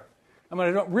halfway there. I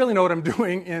don't really know what I'm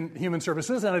doing in human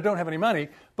services, and I don't have any money,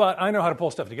 but I know how to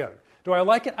pull stuff together. Do I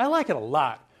like it? I like it a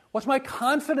lot. What's my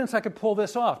confidence I could pull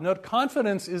this off? Now,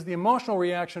 confidence is the emotional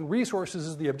reaction. Resources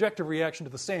is the objective reaction to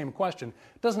the same question.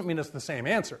 It doesn't mean it's the same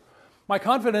answer. My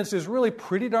confidence is really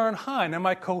pretty darn high. Now,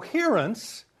 my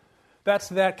coherence, that's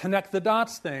that connect the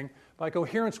dots thing. By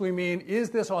coherence, we mean, is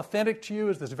this authentic to you?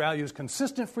 Is this values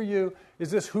consistent for you?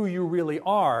 Is this who you really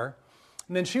are?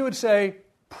 And then she would say,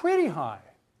 pretty high.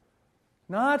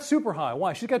 Not super high.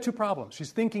 Why? She's got 2 problems.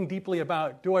 She's thinking deeply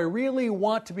about, do I really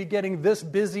want to be getting this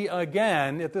busy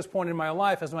again at this point in my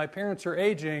life as my parents are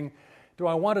aging? Do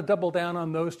I want to double down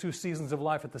on those 2 seasons of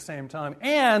life at the same time?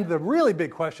 And the really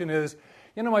big question is,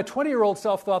 my 20-year-old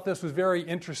self thought this was very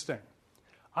interesting.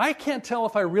 I can't tell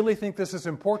if I really think this is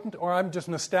important or I'm just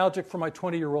nostalgic for my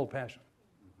 20-year-old passion.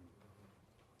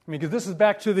 Because this is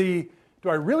back to do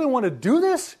I really want to do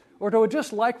this, or do I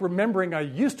just like remembering I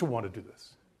used to want to do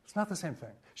this? It's not the same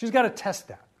thing. She's got to test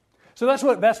that. So that's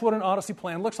what an Odyssey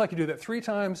plan looks like. You do that 3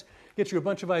 times, gets you a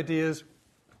bunch of ideas,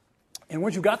 and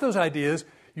once you've got those ideas,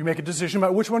 you make a decision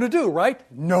about which one to do, right?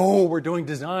 No, we're doing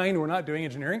design, we're not doing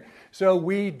engineering. So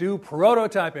we do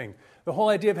prototyping. The whole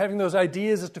idea of having those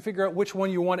ideas is to figure out which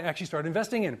one you want to actually start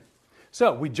investing in.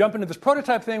 So we jump into this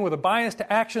prototype thing with a bias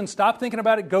to action, stop thinking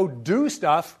about it, go do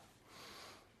stuff.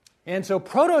 And so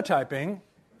prototyping,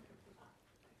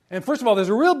 and first of all, there's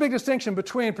a real big distinction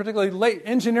between particularly late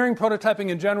engineering prototyping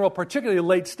in general, particularly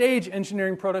late-stage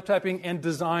engineering prototyping and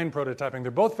design prototyping.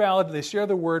 They're both valid, they share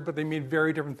the word, but they mean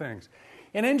very different things.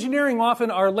 In engineering, often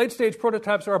our late-stage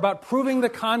prototypes are about proving the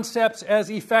concepts as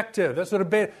effective. That's what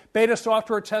a beta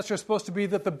software tester is supposed to be,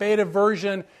 that the beta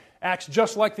version acts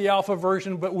just like the alpha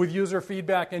version, but with user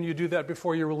feedback, and you do that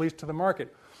before you release to the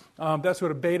market. That's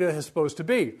what a beta is supposed to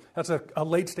be. That's a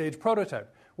late-stage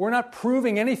prototype. We're not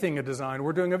proving anything in design.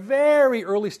 We're doing a very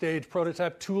early-stage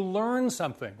prototype to learn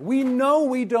something. We know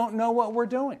we don't know what we're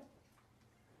doing.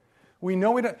 We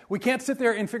know we can't sit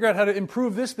there and figure out how to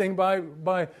improve this thing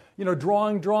by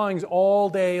drawing drawings all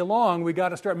day long. We got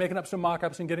to start making up some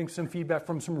mock-ups and getting some feedback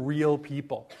from some real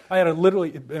people. I had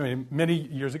many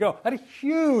years ago, I had a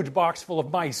huge box full of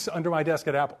mice under my desk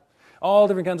at Apple. All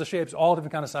different kinds of shapes, all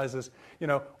different kinds of sizes.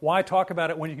 Why talk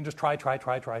about it when you can just try?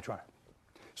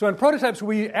 So in prototypes,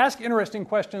 we ask interesting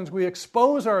questions, we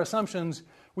expose our assumptions,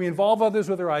 we involve others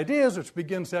with our ideas, which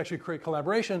begins to actually create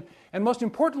collaboration. And most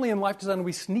importantly in life design,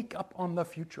 we sneak up on the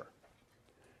future.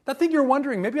 That thing you're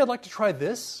wondering, maybe I'd like to try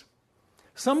this.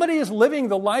 Somebody is living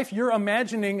the life you're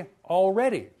imagining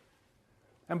already.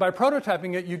 And by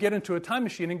prototyping it, you get into a time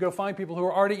machine and go find people who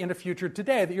are already in a future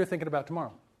today that you're thinking about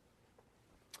tomorrow.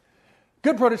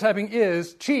 Good prototyping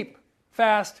is cheap,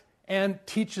 fast, and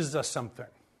teaches us something.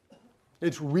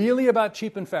 It's really about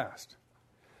cheap and fast.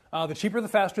 The cheaper, the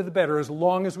faster, the better, as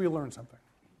long as we learn something.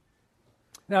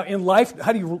 Now, in life,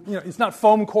 it's not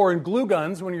foam core and glue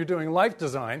guns when you're doing life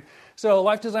design. So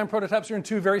life design prototypes are in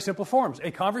 2 very simple forms,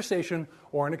 a conversation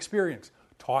or an experience.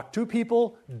 Talk to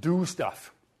people, do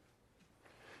stuff.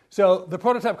 So the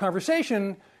prototype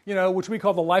conversation, which we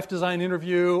call the life design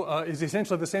interview, is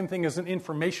essentially the same thing as an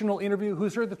informational interview.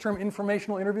 Who's heard the term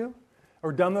informational interview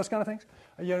or done those kind of things?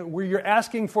 Where you're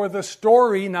asking for the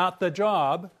story, not the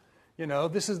job.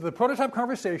 This is the prototype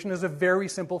conversation is a very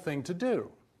simple thing to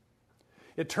do.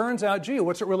 It turns out,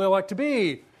 what's it really like to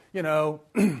be, a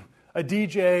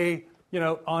DJ,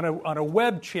 on a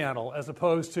web channel as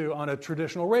opposed to on a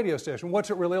traditional radio station? What's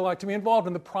it really like to be involved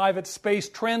in the private space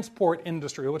transport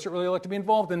industry? What's it really like to be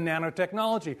involved in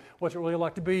nanotechnology? What's it really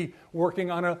like to be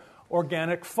working on an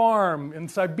organic farm in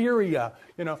Siberia?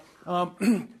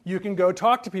 You can go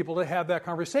talk to people to have that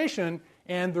conversation.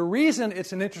 And the reason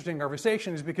it's an interesting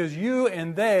conversation is because you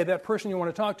and they, that person you want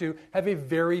to talk to, have a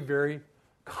very, very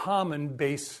common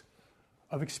base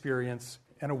of experience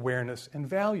and awareness and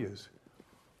values.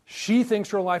 She thinks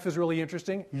her life is really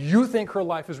interesting. You think her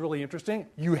life is really interesting.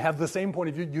 You have the same point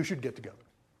of view. You should get together.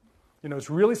 It's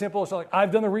really simple. It's like,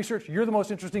 I've done the research. You're the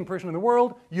most interesting person in the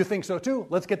world. You think so too.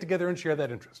 Let's get together and share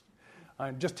that interest.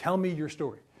 Just tell me your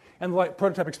story. And like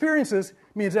prototype experiences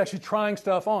means actually trying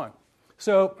stuff on.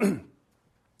 So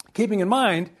keeping in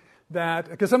mind that,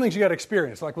 because some things you got to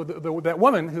experience, like with that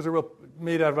woman who's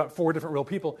made out of about 4 different real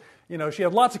people, she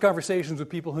had lots of conversations with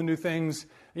people who knew things,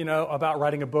 about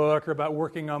writing a book or about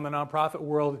working on the nonprofit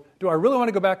world. Do I really want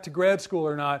to go back to grad school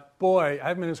or not? Boy, I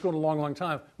haven't been in school in a long, long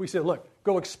time. We said, look,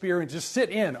 go experience, just sit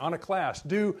in on a class,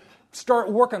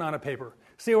 start working on a paper,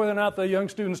 see whether or not the young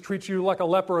students treat you like a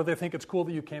leper or they think it's cool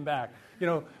that you came back,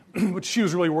 which she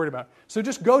was really worried about. So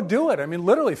just go do it. I mean,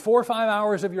 literally 4 or 5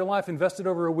 hours of your life invested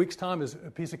over a week's time is a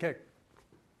piece of cake.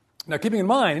 Now, keeping in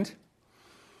mind,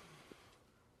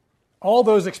 all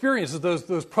those experiences,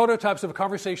 those prototypes of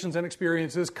conversations and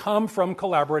experiences come from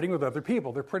collaborating with other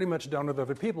people. They're pretty much done with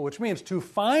other people, which means to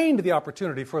find the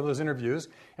opportunity for those interviews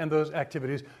and those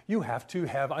activities, you have to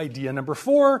have idea number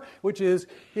 4, which is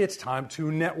it's time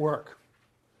to network.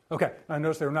 Okay, I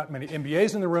notice there are not many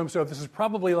MBAs in the room, so this is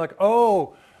probably like,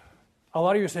 oh, a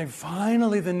lot of you are saying,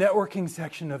 finally, the networking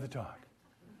section of the talk.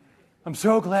 I'm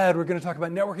so glad we're going to talk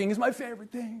about networking. It's my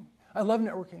favorite thing. I love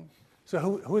networking. So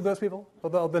who are those people?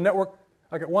 Well, the network,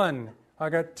 I got 1. I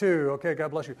got 2. Okay,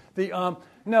 God bless you.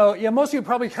 Most of you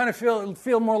probably kind of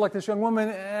feel more like this young woman.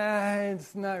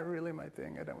 It's not really my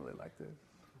thing. I don't really like this.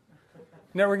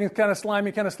 Networking is kind of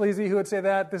slimy, kind of sleazy. Who would say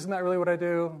that? This is not really what I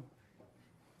do.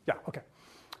 Yeah, okay.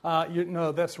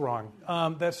 No, that's wrong.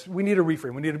 We need a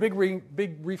reframe. We need a big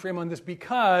reframe on this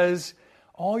because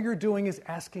all you're doing is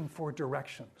asking for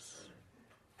directions.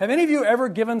 Have any of you ever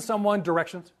given someone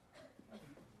directions?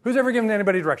 Who's ever given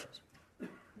anybody directions?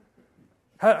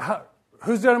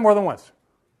 Who's done it more than once?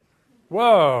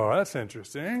 Whoa, that's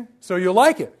interesting. So you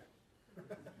like it?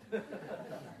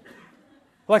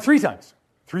 Like 3 times.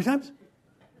 3 times?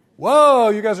 Whoa,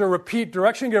 you guys are repeat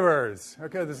direction givers.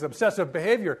 Okay, this is obsessive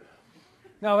behavior.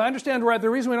 Now, I understand, right,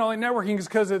 the reason we don't like networking is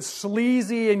because it's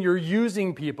sleazy and you're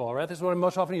using people, right? That's what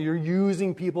most often you're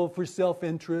using people for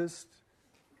self-interest.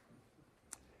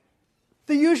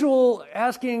 The usual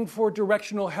asking for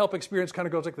directional help experience kind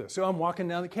of goes like this. So I'm walking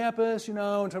down the campus, and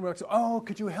somebody goes, oh,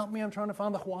 could you help me? I'm trying to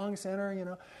find the Huang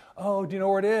Center, Oh, do you know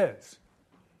where it is?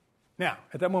 Now,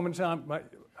 at that moment in time,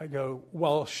 I go,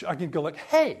 well, I can go like,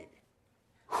 hey,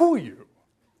 who are you?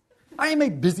 I am a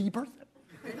busy person.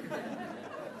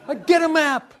 Get a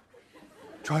map.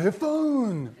 Try a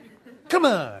phone. Come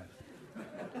on.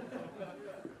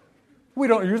 We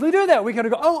don't usually do that. We kind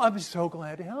of go, oh, I'm so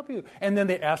glad to help you. And then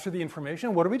they ask for the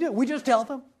information. What do? We just tell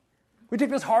them. We take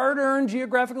this hard-earned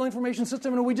geographical information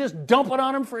system and we just dump it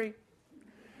on them free.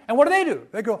 And what do?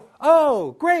 They go,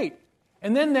 oh, great.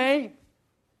 And then they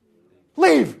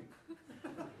leave.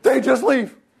 They just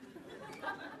leave.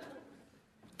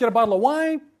 Get a bottle of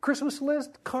wine, Christmas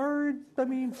list, card,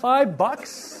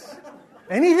 $5.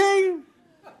 Anything?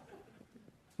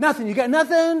 Nothing. You got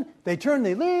nothing. They turn,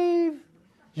 they leave.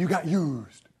 You got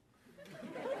used.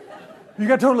 You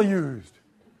got totally used.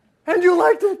 And you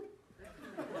liked it.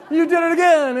 You did it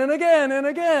again and again and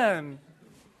again.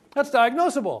 That's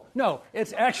diagnosable. No,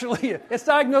 it's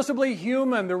diagnosably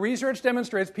human. The research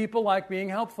demonstrates people like being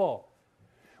helpful.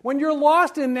 When you're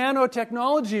lost in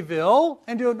nanotechnologyville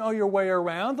and don't know your way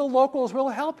around, the locals will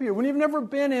help you. When you've never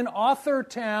been in Author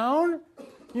Town,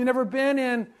 you've never been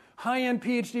in high-end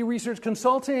PhD research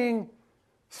consulting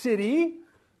city,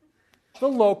 the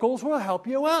locals will help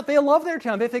you out. They love their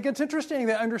town. They think it's interesting.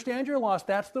 They understand you're lost.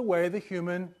 That's the way the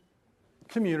human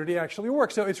community actually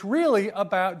works. So it's really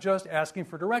about just asking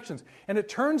for directions. And it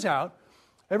turns out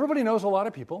everybody knows a lot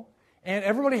of people, and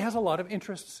everybody has a lot of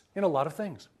interests in a lot of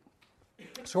things.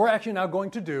 So we're actually now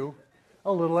going to do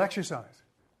a little exercise.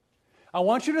 I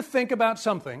want you to think about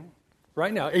something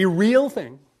right now, a real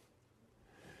thing,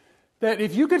 that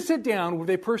if you could sit down with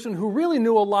a person who really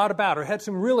knew a lot about or had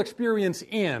some real experience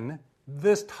in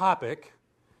this topic.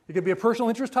 It could be a personal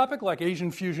interest topic like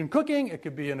Asian fusion cooking. It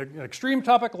could be an extreme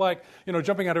topic like,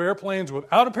 jumping out of airplanes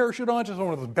without a parachute on, just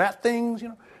one of those bat things,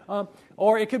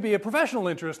 Or it could be a professional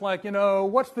interest like,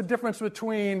 what's the difference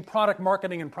between product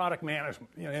marketing and product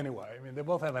management? Anyway, they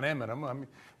both have an M in them.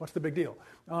 What's the big deal?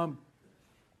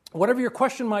 Whatever your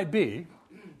question might be,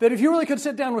 that if you really could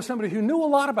sit down with somebody who knew a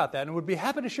lot about that and would be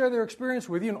happy to share their experience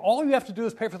with you, and all you have to do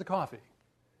is pay for the coffee,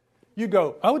 you'd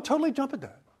go, I would totally jump at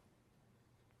that.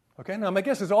 Okay, now my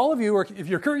guess is all of you, or if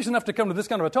you're curious enough to come to this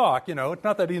kind of a talk, it's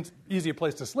not that easy a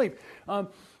place to sleep,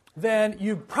 then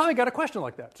you've probably got a question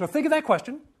like that. So think of that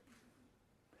question.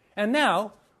 And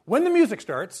now, when the music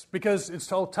starts, because it's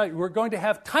so tight, we're going to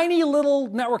have tiny little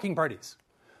networking parties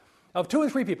of 2 or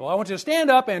 3 people. I want you to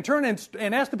stand up and turn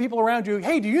and ask the people around you,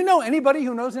 hey, do you know anybody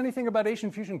who knows anything about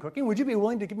Asian fusion cooking? Would you be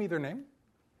willing to give me their name?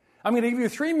 I'm going to give you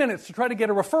 3 minutes to try to get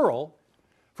a referral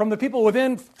from the people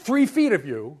within 3 feet of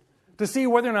you to see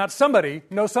whether or not somebody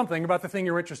knows something about the thing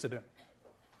you're interested in.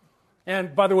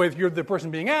 And by the way, if you're the person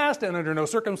being asked, and under no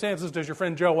circumstances does your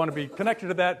friend Joe want to be connected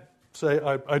to that, say,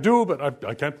 I do, but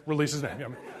I can't release his name. I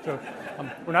mean, so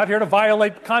we're not here to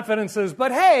violate confidences,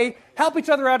 but hey, help each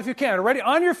other out if you can. Already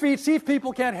on your feet, see if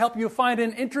people can't help you find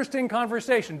an interesting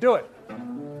conversation. Do it.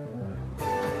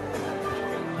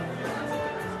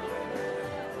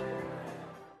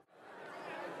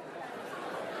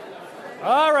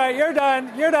 All right, you're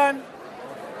done. You're done.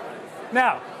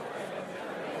 Now,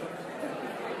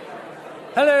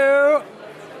 hello.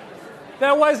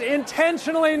 That was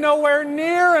intentionally nowhere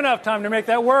near enough time to make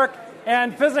that work.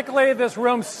 And physically, this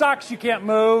room sucks. You can't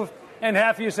move. And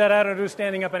half of you said, I don't do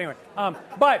standing up anyway.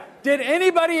 But did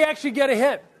anybody actually get a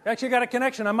hit? Actually got a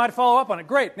connection? I might follow up on it.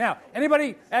 Great. Now,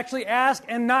 anybody actually ask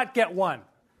and not get one?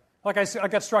 Like I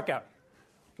got struck out.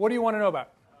 What do you want to know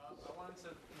about? I wanted to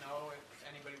know if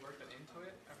anybody worked at Intuit.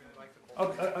 I really like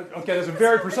the Okay, that's a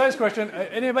very precise question.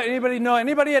 Anybody know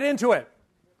anybody at Intuit?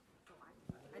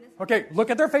 Okay, look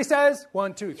at their faces.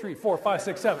 1, 2, 3, 4, 5,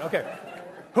 6, 7. Okay.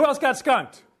 Who else got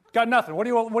skunked? Got nothing. What do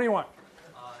you want?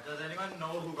 Does anyone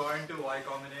know who got into Y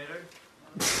Combinator?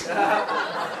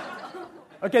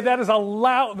 Okay, that is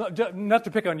allowed. Not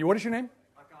to pick on you. What is your name?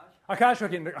 Akash.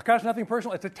 Okay, Akash, nothing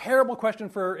personal. It's a terrible question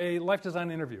for a life design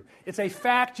interview. It's a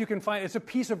fact you can find. It's a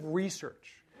piece of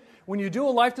research. When you do a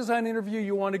life design interview,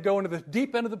 you want to go into the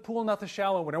deep end of the pool, not the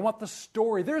shallow one. I want the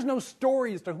story. There's no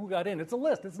story as to who got in. It's a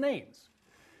list. It's names.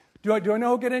 Do I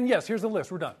know who got in? Yes, here's the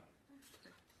list. We're done.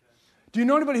 Do you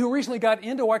know anybody who recently got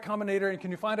into Y Combinator, and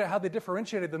can you find out how they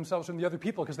differentiated themselves from the other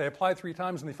people because they applied 3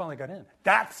 times and they finally got in?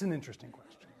 That's an interesting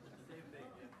question.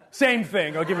 Same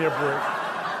thing. Oh, give me a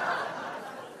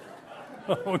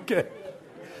break. Okay.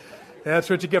 That's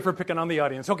what you get for picking on the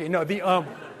audience. Okay, no,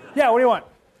 yeah, what do you want?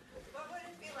 What would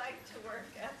it be like to work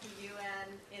at the UN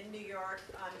in New York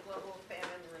on global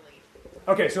famine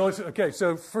relief?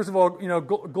 So first of all,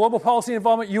 global policy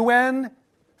involvement, UN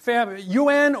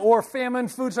or famine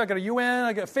food. So I got a UN,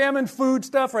 I got famine food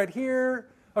stuff right here.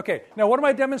 Okay, now what am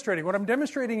I demonstrating? What I'm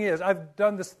demonstrating is I've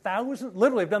done this thousands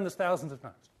of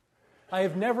times. I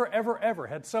have never, ever, ever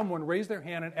had someone raise their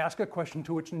hand and ask a question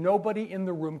to which nobody in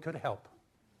the room could help.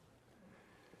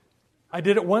 I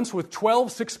did it once with 12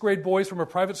 6th grade boys from a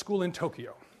private school in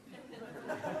Tokyo.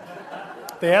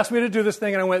 They asked me to do this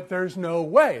thing, and I went, there's no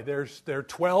way. They're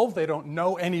 12. They don't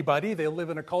know anybody. They live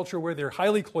in a culture where they're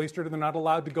highly cloistered, and they're not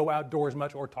allowed to go outdoors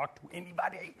much or talk to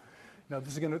anybody.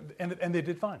 This is going to, and they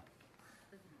did fine.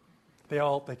 They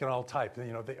can all type.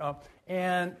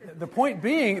 And the point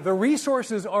being, the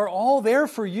resources are all there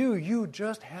for you. You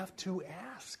just have to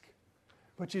ask.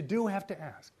 But you do have to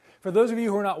ask. For those of you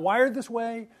who are not wired this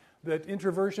way, that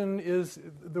introversion is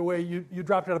the way you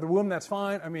dropped out of the womb, that's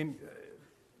fine. I mean,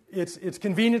 it's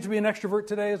convenient to be an extrovert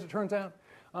today, as it turns out,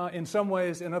 in some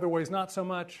ways, in other ways not so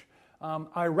much.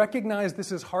 I recognize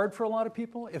this is hard for a lot of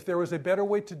people. If there was a better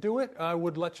way to do it, I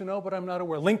would let you know, but I'm not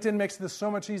aware. LinkedIn makes this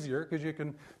so much easier because you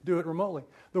can do it remotely.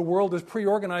 The world is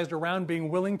pre-organized around being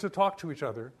willing to talk to each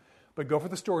other, but go for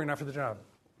the story, not for the job.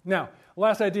 Now,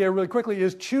 last idea really quickly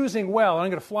is choosing well. And I'm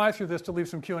going to fly through this to leave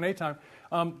some Q&A time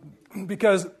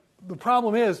because the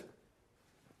problem is,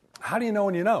 how do you know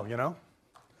when you know?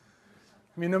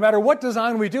 I mean, no matter what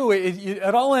design we do, it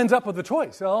all ends up with a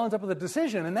choice. It all ends up with a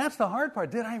decision, and that's the hard part.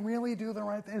 Did I really do the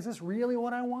right thing? Is this really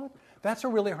what I want? That's a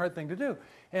really hard thing to do.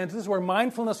 And this is where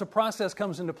mindfulness of process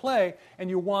comes into play, and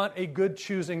you want a good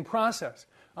choosing process.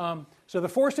 So the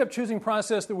 4-step choosing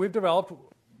process that we've developed,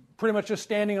 pretty much just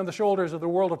standing on the shoulders of the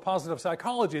world of positive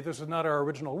psychology. This is not our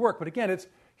original work, but again, it's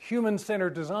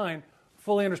human-centered design,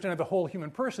 fully understanding the whole human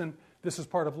person. This is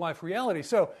part of life reality.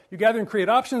 So you gather and create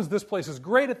options. This place is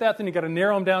great at that. Then you got to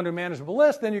narrow them down to a manageable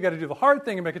list. Then you got to do the hard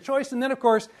thing and make a choice. And then, of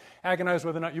course, agonize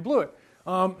whether or not you blew it.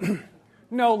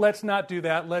 No, let's not do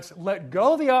that. Let's let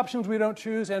go of the options we don't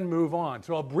choose and move on.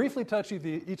 So I'll briefly touch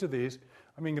each of these.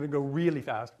 I'm going to go really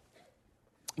fast.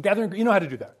 Gathering, you know how to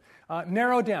do that.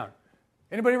 Narrow down.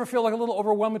 Anybody ever feel like a little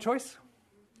overwhelmed with choice?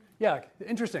 Yeah,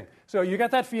 interesting. So you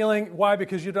got that feeling. Why?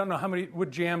 Because you don't know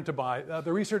what jam to buy.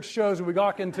 The research shows we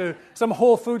walk into some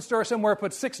Whole Food store somewhere,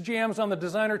 put 6 jams on the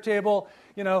designer table.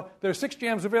 There's 6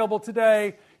 jams available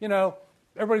today.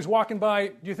 Everybody's walking by.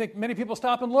 Do you think many people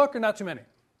stop and look or not too many?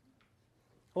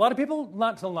 A lot of people?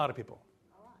 Not a lot of people.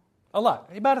 A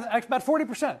lot. About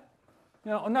 40%.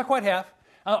 Not quite half.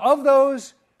 Of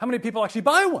those, how many people actually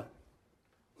buy one?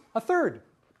 A third.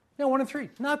 1 in 3.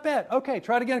 Not bad. Okay,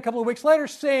 try it again a couple of weeks later.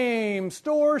 Same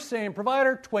store, same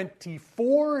provider,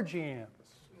 24 jams.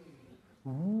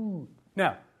 Ooh.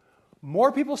 Now,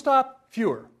 more people stop,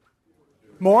 fewer.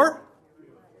 More?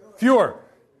 Fewer.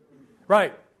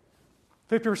 Right.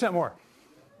 50% more.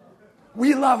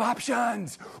 We love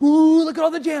options. Ooh, look at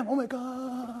all the jam. Oh, my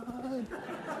God.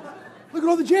 Look at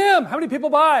all the jam. How many people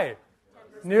buy?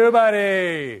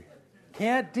 Nobody.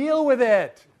 Can't deal with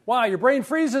it. Why? Your brain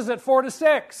freezes at 4 to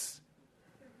 6.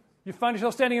 You find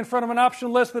yourself standing in front of an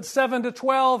option list that's 7 to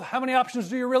 12. How many options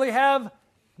do you really have?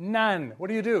 None. What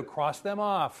do? Cross them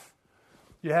off.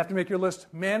 You have to make your list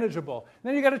manageable.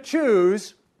 Then you got to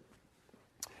choose.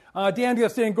 Dan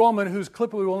Goleman, whose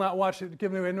clip we will not watch,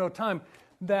 giving away no time,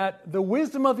 that the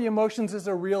wisdom of the emotions is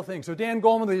a real thing. So Dan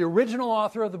Goleman, the original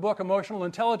author of the book Emotional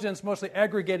Intelligence, mostly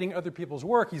aggregating other people's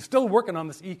work, he's still working on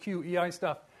this EQ, EI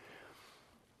stuff,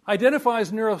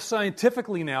 identifies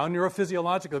neuroscientifically now,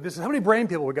 neurophysiologically. This is how many brain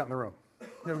people we got in the room.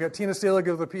 We've got Tina Seelig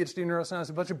with a PhD in neuroscience,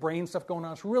 a bunch of brain stuff going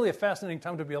on. It's really a fascinating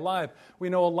time to be alive. We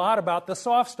know a lot about the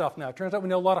soft stuff now. It turns out we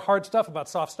know a lot of hard stuff about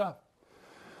soft stuff,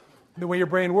 the way your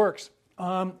brain works.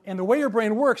 And the way your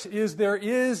brain works is there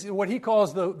is what he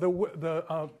calls the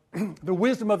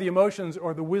wisdom of the emotions,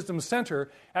 or the wisdom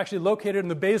center, actually located in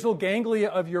the basal ganglia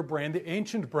of your brain, the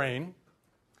ancient brain,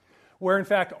 where in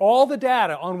fact all the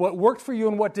data on what worked for you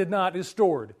and what did not is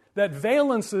stored. That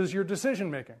valences your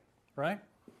decision making, right?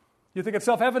 You think it's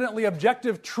self-evidently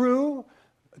objective truth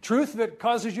that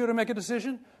causes you to make a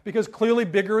decision? Because clearly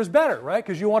bigger is better, right?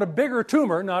 Because you want a bigger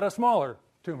tumor, not a smaller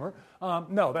tumor.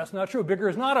 No, that's not true. Bigger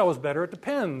is not always better. It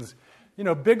depends.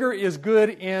 Bigger is good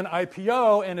in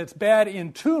IPO and it's bad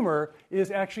in tumor is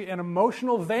actually an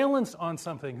emotional valence on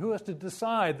something. Who has to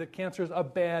decide that cancer is a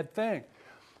bad thing?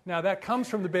 Now, that comes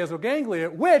from the basal ganglia,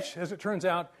 which, as it turns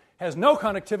out, has no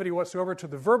connectivity whatsoever to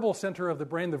the verbal center of the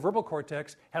brain, the verbal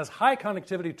cortex, has high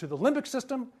connectivity to the limbic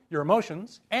system, your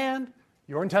emotions, and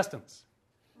your intestines.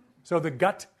 So the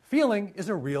gut feeling is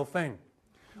a real thing.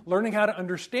 Learning how to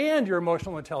understand your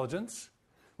emotional intelligence,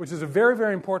 which is a very,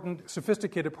 very important,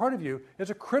 sophisticated part of you, is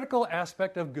a critical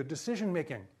aspect of good decision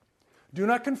making. Do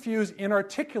not confuse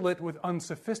inarticulate with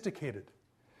unsophisticated.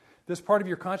 This part of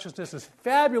your consciousness is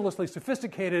fabulously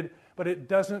sophisticated, but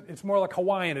it's more like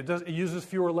Hawaiian. It uses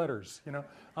fewer letters,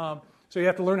 So you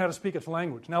have to learn how to speak its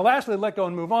language. Now, lastly, let go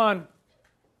and move on.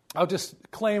 I'll just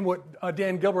claim what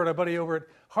Dan Gilbert, our buddy over at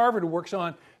Harvard, works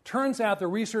on. Turns out the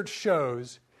research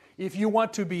shows if you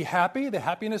want to be happy, the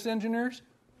happiness engineers,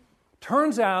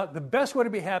 turns out the best way to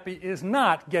be happy is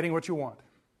not getting what you want.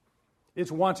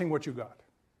 It's wanting what you got.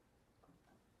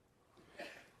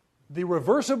 The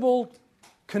reversible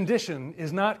condition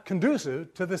is not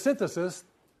conducive to the synthesis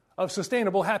of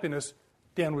sustainable happiness,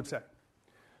 Dan would say.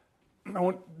 I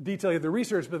won't detail you the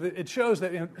research, but it shows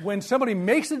that when somebody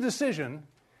makes a decision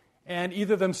and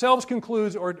either themselves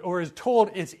concludes or is told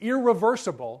it's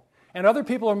irreversible, and other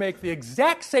people make the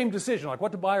exact same decision, like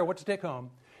what to buy or what to take home,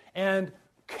 and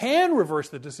can reverse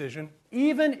the decision,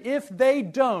 even if they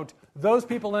don't, those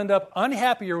people end up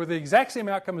unhappier with the exact same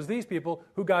outcome as these people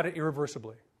who got it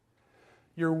irreversibly.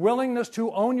 Your willingness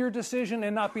to own your decision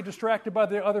and not be distracted by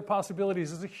the other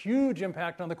possibilities is a huge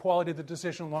impact on the quality of the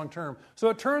decision long term. So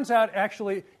it turns out,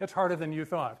 actually, it's harder than you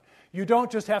thought. You don't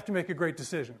just have to make a great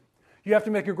decision. You have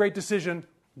to make a great decision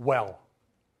well.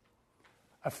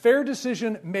 A fair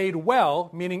decision made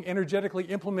well, meaning energetically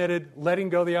implemented, letting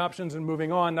go the options and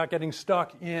moving on, not getting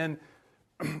stuck in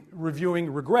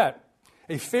reviewing regret.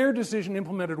 A fair decision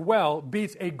implemented well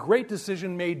beats a great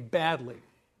decision made badly.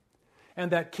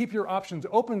 And that keep your options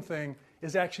open thing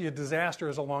is actually a disaster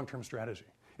as a long-term strategy.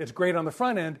 It's great on the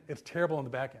front end, it's terrible on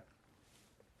the back end.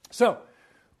 So,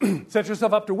 set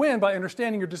yourself up to win by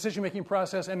understanding your decision-making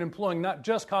process and employing not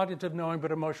just cognitive knowing,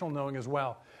 but emotional knowing as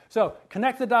well. So,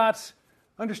 connect the dots,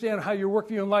 understand how your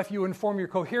worldview and life view inform your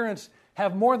coherence,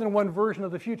 have more than one version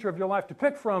of the future of your life to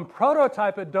pick from,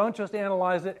 prototype it, don't just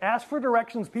analyze it, ask for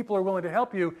directions, people are willing to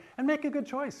help you, and make a good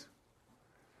choice.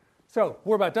 So,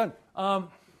 we're about done.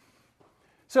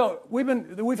 So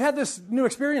we've had this new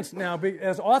experience now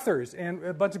as authors, and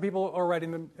a bunch of people are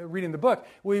reading the book.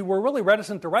 We were really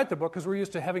reticent to write the book because we're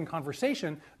used to having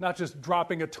conversation, not just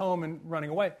dropping a tome and running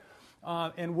away.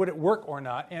 And would it work or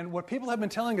not? And what people have been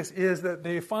telling us is that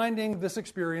they're finding this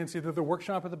experience, either the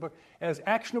workshop or the book, as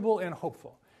actionable and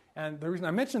hopeful. And the reason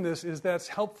I mention this is that's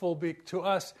helpful to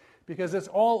us because it's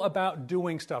all about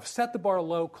doing stuff. Set the bar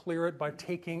low, clear it by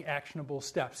taking actionable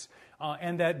steps.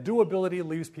 And that doability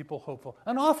leaves people hopeful.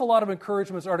 An awful lot of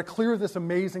encouragements are to clear this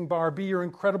amazing bar, be your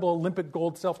incredible Olympic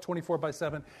gold self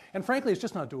 24/7. And frankly, it's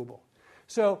just not doable.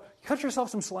 So cut yourself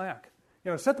some slack.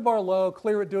 Set the bar low,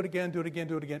 clear it, do it again, do it again,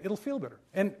 do it again. It'll feel better.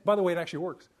 And by the way, it actually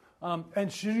works.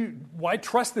 And why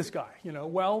trust this guy?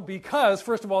 Well, because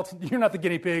first of all, you're not the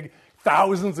guinea pig.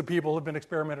 Thousands of people have been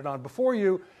experimented on before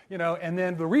you, and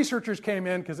then the researchers came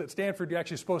in because at Stanford you're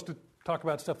actually supposed to talk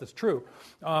about stuff that's true,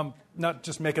 not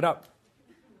just make it up.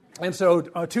 And so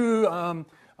two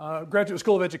Graduate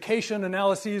School of Education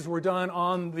analyses were done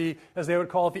on the, as they would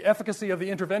call it, the efficacy of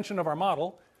the intervention of our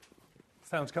model.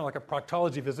 Sounds kind of like a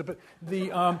proctology visit, but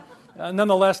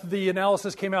nonetheless, the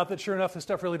analysis came out that sure enough, this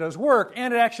stuff really does work,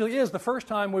 and it actually is the first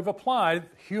time we've applied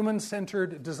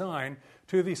human-centered design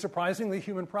to the surprisingly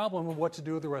human problem of what to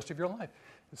do with the rest of your life.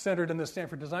 It's centered in the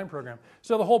Stanford Design Program.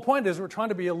 So the whole point is we're trying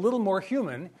to be a little more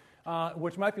human,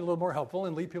 which might be a little more helpful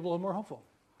and leave people a little more hopeful.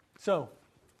 So,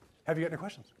 have you got any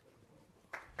questions?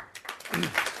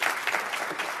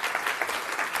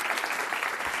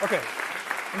 Okay.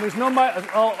 And there's no mic.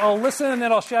 I'll listen and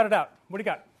then I'll shout it out. What do you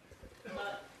got?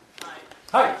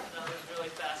 Hi. That was really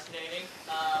fascinating.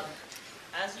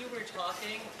 As you were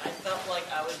talking, I felt like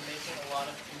I was making a lot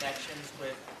of connections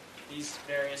with these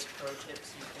various pro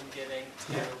tips you've been giving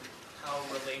to how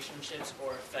relationships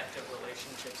or effective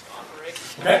relationships operate.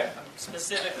 Okay. I'm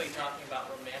specifically talking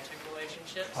about romantic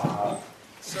relationships.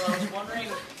 So I was wondering,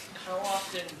 how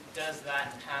often does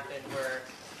that happen where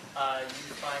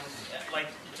you find, like,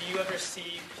 do you ever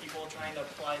see people trying to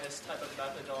apply this type of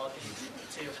methodology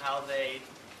to how they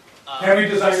How do you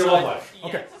design your love life? Yes.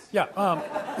 Okay.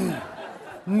 Yeah.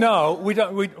 No, we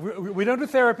don't. We don't do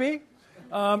therapy,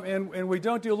 and we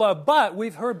don't do love. But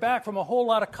we've heard back from a whole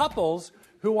lot of couples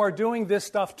who are doing this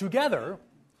stuff together,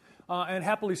 and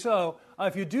happily so.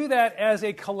 If you do that as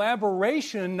a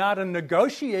collaboration, not a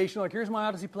negotiation, like here's my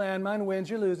Odyssey plan, mine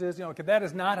wins, you loses. Okay, that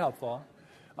is not helpful.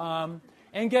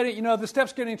 And getting, the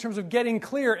steps getting in terms of getting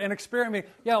clear and experimenting.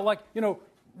 Yeah,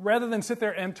 rather than sit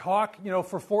there and talk,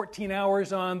 for 14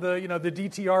 hours on the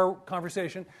DTR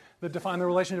conversation, the define the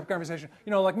relationship conversation,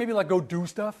 maybe go do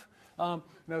stuff.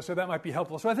 So that might be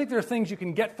helpful. So I think there are things you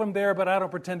can get from there, but I don't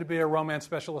pretend to be a romance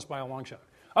specialist by a long shot.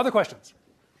 Other questions?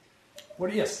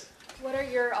 Yes? What are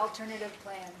your alternative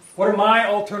plans? What are my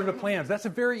alternative plans? That's a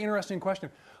very interesting question.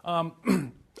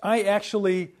 I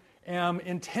actually am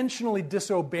intentionally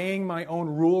disobeying my own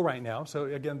rule right now. So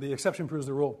again, the exception proves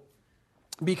the rule.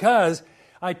 Because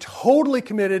I totally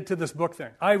committed to this book thing.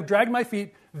 I dragged my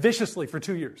feet viciously for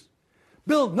 2 years.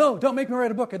 Bill, no, don't make me write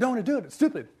a book. I don't want to do it. It's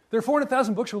stupid. There are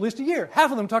 400,000 books released a year.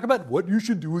 Half of them talk about what you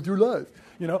should do with your life.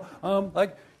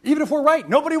 Even if we're right,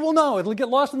 nobody will know. It'll get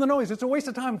lost in the noise. It's a waste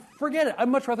of time. Forget it. I'd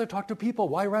much rather talk to people.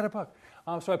 Why write a book?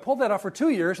 So I pulled that off for 2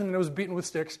 years, and then I was beaten with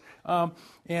sticks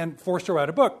and forced to write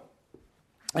a book.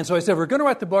 And so I said, we're going to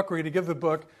write the book. We're going to give the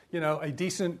book, a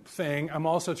decent thing. I'm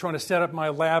also trying to set up my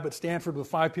lab at Stanford with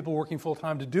 5 people working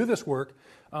full-time to do this work,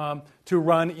 to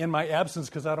run in my absence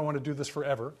because I don't want to do this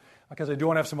forever, because I do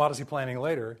want to have some Odyssey planning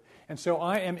later. And so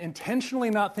I am intentionally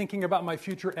not thinking about my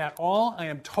future at all. I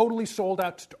am totally sold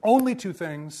out to only 2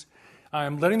 things. I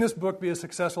am letting this book be as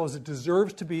successful as it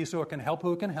deserves to be so it can help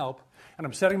who it can help. And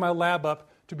I'm setting my lab up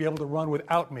to be able to run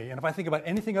without me. And if I think about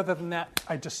anything other than that,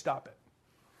 I just stop it.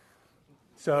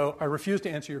 So I refuse to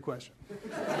answer your question.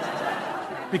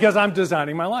 Because I'm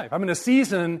designing my life. I'm in a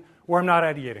season where I'm not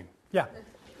ideating. Yeah?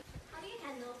 How do you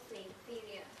handle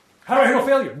failure? How do I handle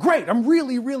failure? Great. I'm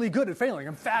really, really good at failing.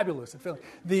 I'm fabulous at failing.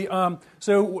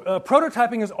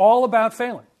 Prototyping is all about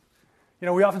failing.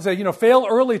 We often say, fail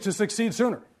early to succeed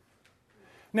sooner.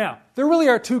 Now, there really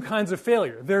are 2 kinds of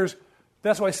failure.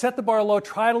 That's why I set the bar low,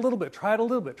 try it a little bit, try it a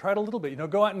little bit, try it a little bit.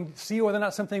 Go out and see whether or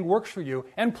not something works for you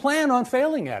and plan on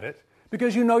failing at it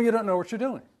because you don't know what you're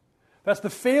doing. That's the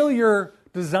failure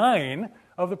design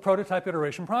of the prototype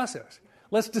iteration process.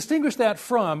 Let's distinguish that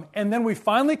from, and then we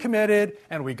finally committed,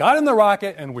 and we got in the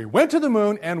rocket, and we went to the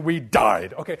moon, and we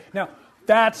died. Okay, now,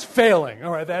 that's failing.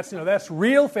 All right, that's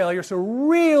real failure. So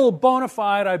real bona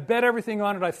fide, I bet everything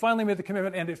on it, I finally made the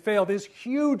commitment, and it failed, is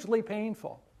hugely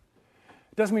painful.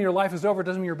 It doesn't mean your life is over, it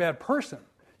doesn't mean you're a bad person.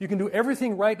 You can do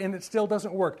everything right, and it still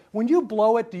doesn't work. When you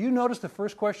blow it, do you notice the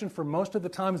first question for most of the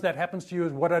times that happens to you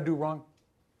is, what did I do wrong?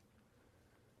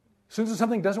 As soon as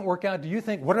something doesn't work out, do you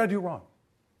think, what did I do wrong?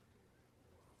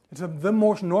 It's the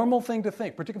most normal thing to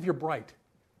think, particularly if you're bright.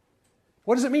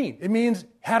 What does it mean? It means,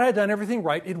 had I done everything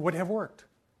right, it would have worked.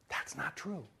 That's not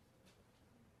true.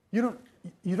 You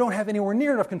don't have anywhere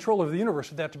near enough control over the universe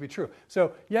for that to be true.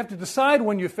 So you have to decide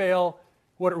when you fail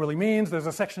what it really means. There's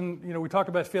a section, we talked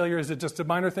about failure. Is it just a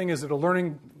minor thing? Is it a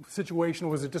learning situation?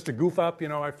 Was it just a goof up?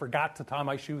 I forgot to tie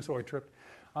my shoe, so I tripped.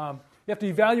 You have to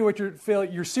evaluate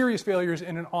your serious failures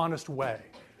in an honest way.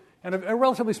 And a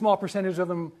relatively small percentage of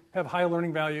them have high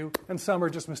learning value, and some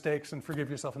are just mistakes, and forgive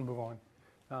yourself and move on.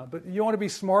 But you want to be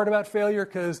smart about failure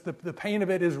because the pain of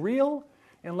it is real,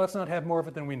 and let's not have more of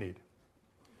it than we need.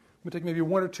 We'll take maybe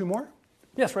one or two more.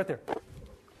 Yes, right there.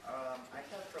 I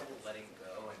have trouble letting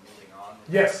go and moving on.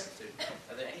 Yes.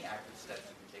 Are there any active steps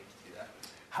you can take to do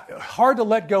that? Hard to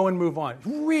let go and move on.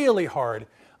 Really hard.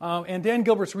 And Dan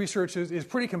Gilbert's research is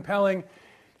pretty compelling.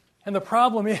 And the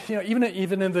problem is, even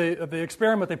in the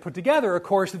experiment they put together, of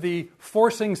course, the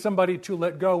forcing somebody to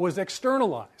let go was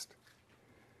externalized.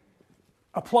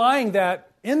 Applying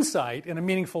that insight in a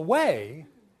meaningful way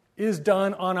is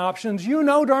done on options you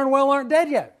know darn well aren't dead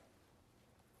yet.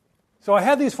 So I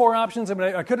had these four options.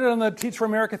 I could have done the Teach for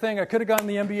America thing, I could have gotten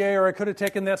the MBA, or I could have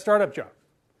taken that startup job.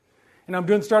 And I'm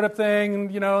doing the startup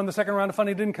thing, and the second round of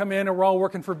funding didn't come in, and we're all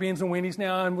working for beans and weenies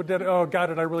now, and oh, God,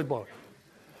 did I really blow it.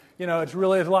 It's a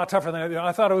lot tougher than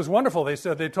I thought. It was wonderful. They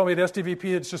told me at SDVP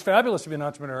it's just fabulous to be an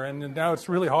entrepreneur, and now it's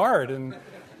really hard.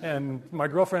 And my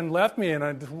girlfriend left me,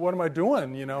 and what am I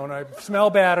doing? And I smell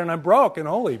bad, and I'm broke, and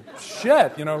holy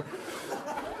shit, it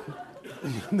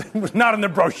was not in the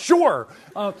brochure,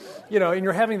 and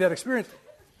you're having that experience.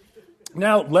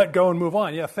 Now let go and move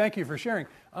on. Yeah, thank you for sharing.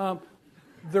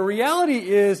 The reality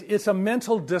is it's a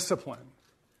mental discipline.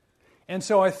 And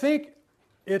so I think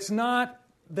it's not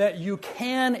that you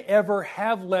can ever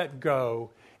have let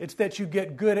go. It's that you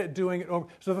get good at doing it over.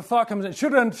 So the thought comes in,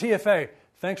 should have done TFA.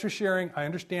 Thanks for sharing. I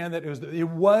understand that it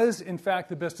was, in fact,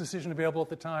 the best decision available at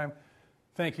the time.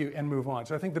 Thank you, and move on.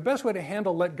 So I think the best way to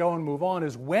handle let go and move on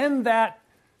is when that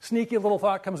sneaky little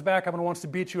thought comes back up and wants to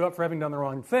beat you up for having done the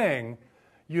wrong thing,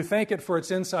 you thank it for its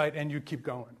insight and you keep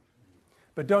going.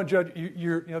 But don't judge.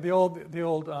 The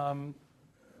old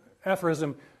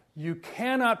aphorism: you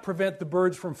cannot prevent the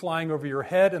birds from flying over your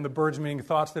head, and the birds meaning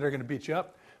thoughts that are going to beat you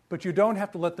up. But you don't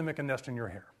have to let them make a nest in your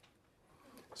hair.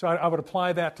 So I would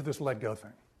apply that to this let go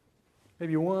thing.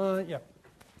 Maybe one, yeah.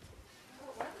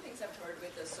 One of the things I've heard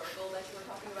with the circle that you were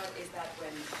talking about is that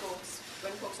when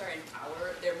folks are in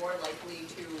power, they're more likely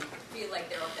to feel like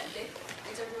they're authentic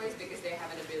in certain ways because they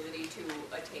have an ability to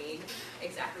attain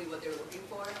exactly what they're looking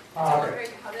for. So I'm wondering,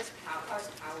 how does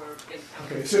power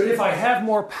encounter? Okay, so if I have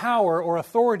more power or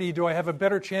authority, do I have a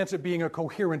better chance at being a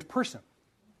coherent person?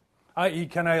 I.e.,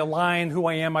 can I align who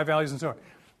I am, my values, and so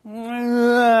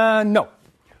on? No.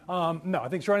 No, I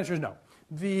think the short answer is no.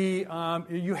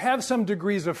 You have some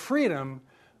degrees of freedom,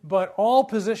 but all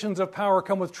positions of power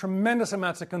come with tremendous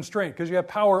amounts of constraint because you have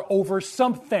power over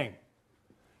something.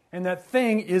 And that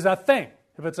thing is a thing.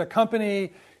 If it's a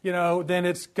company, then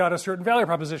it's got a certain value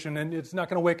proposition, and it's not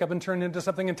going to wake up and turn into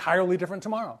something entirely different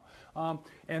tomorrow.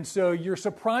 And so you're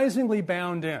surprisingly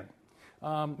bound in.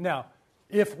 Now,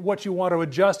 if what you want to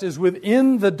adjust is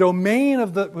within the domain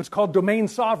of what's called domain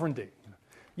sovereignty,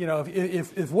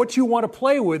 if what you want to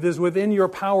play with is within your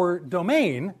power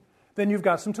domain, then you've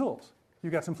got some tools.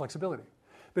 You've got some flexibility.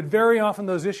 But very often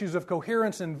those issues of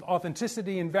coherence and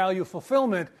authenticity and value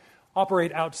fulfillment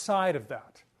operate outside of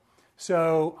that.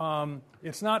 So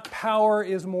it's not power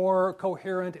is more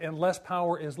coherent and less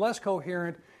power is less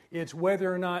coherent. It's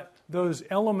whether or not those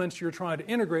elements you're trying to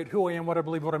integrate, who I am, what I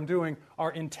believe, what I'm doing,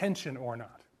 are in tension or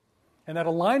not. And that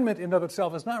alignment in and of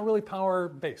itself is not really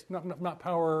power-based, not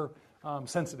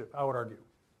power-sensitive, I would argue.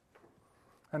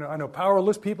 I know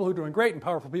powerless people who are doing great and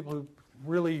powerful people who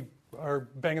really are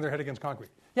banging their head against concrete.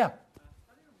 Yeah? How do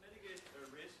you mitigate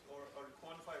risk or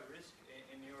quantify risk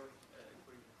in your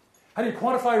equation? How do you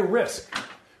quantify risk?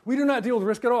 We do not deal with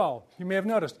risk at all. You may have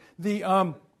noticed.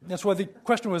 That's why the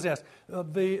question was asked.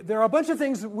 There are a bunch of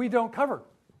things that we don't cover.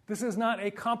 This is not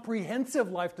a comprehensive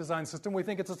life design system. We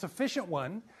think it's a sufficient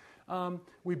one.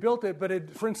 We built it,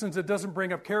 but for instance, it doesn't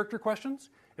bring up character questions.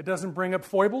 It doesn't bring up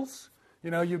foibles.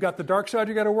 You've got the dark side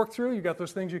you got to work through. You've got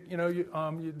those things,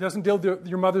 it doesn't deal with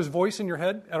your mother's voice in your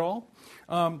head at all.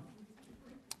 And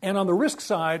on the risk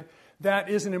side, that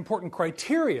is an important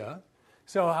criteria.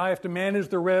 So I have to manage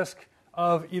the risk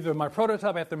of either my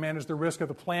prototype, I have to manage the risk of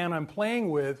the plan I'm playing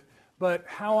with, but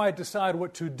how I decide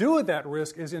what to do with that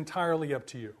risk is entirely up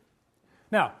to you.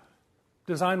 Now,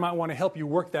 design might want to help you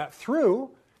work that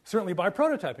through, certainly by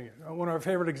prototyping it. One of our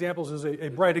favorite examples is a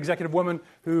bright executive woman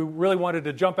who really wanted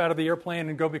to jump out of the airplane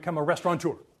and go become a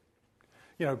restaurateur.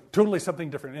 Totally something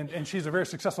different. And she's a very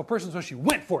successful person, so she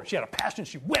went for it. She had a passion,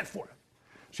 she went for it.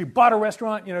 She bought a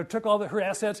restaurant, took all her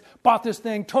assets, bought this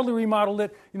thing, totally remodeled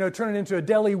it, turned it into a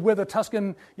deli with a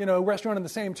Tuscan, restaurant at the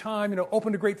same time,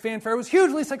 opened a great fanfare. It was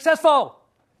hugely successful.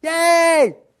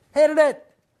 Yay! Hated it.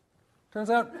 Turns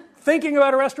out thinking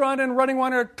about a restaurant and running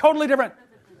one are totally different.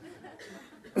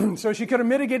 So she could have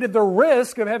mitigated the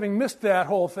risk of having missed that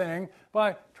whole thing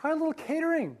by trying a little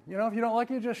catering. If you don't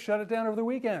like it, just shut it down over the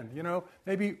weekend.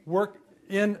 Maybe work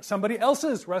in somebody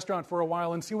else's restaurant for a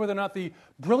while and see whether or not the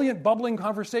brilliant, bubbling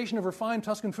conversation over fine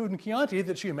Tuscan food in Chianti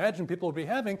that she imagined people would be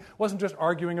having wasn't just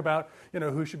arguing about,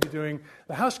 who should be doing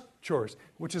the house chores,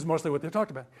 which is mostly what they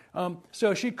talked about.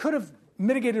 So she could have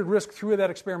mitigated risk through that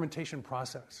experimentation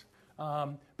process.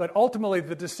 But ultimately,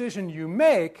 the decision you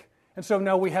make, and so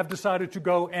now we have decided to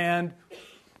go and,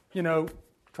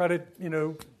 try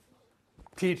to,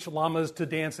 teach llamas to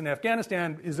dance in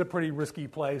Afghanistan is a pretty risky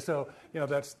play. So,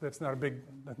 that's not a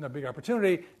big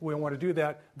opportunity. We don't want to do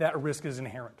that. That risk is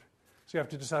inherent. So you have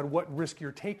to decide what risk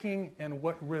you're taking and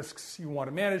what risks you want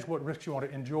to manage, what risks you want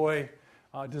to enjoy.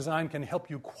 Design can help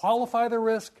you qualify the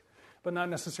risk, but not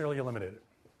necessarily eliminate it.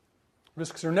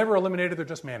 Risks are never eliminated, they're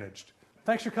just managed.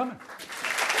 Thanks for coming.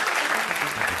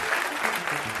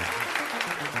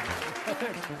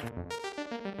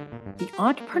 The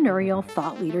Entrepreneurial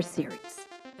Thought Leader Series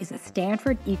is a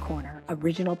Stanford eCorner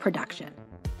original production.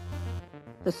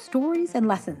 The stories and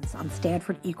lessons on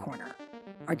Stanford eCorner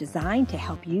are designed to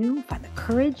help you find the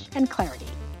courage and clarity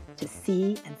to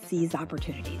see and seize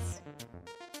opportunities.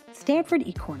 Stanford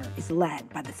eCorner is led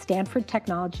by the Stanford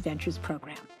Technology Ventures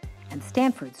Program and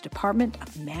Stanford's Department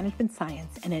of Management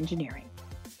Science and Engineering.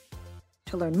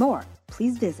 To learn more,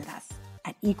 please visit us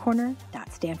at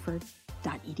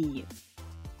ecorner.stanford.edu.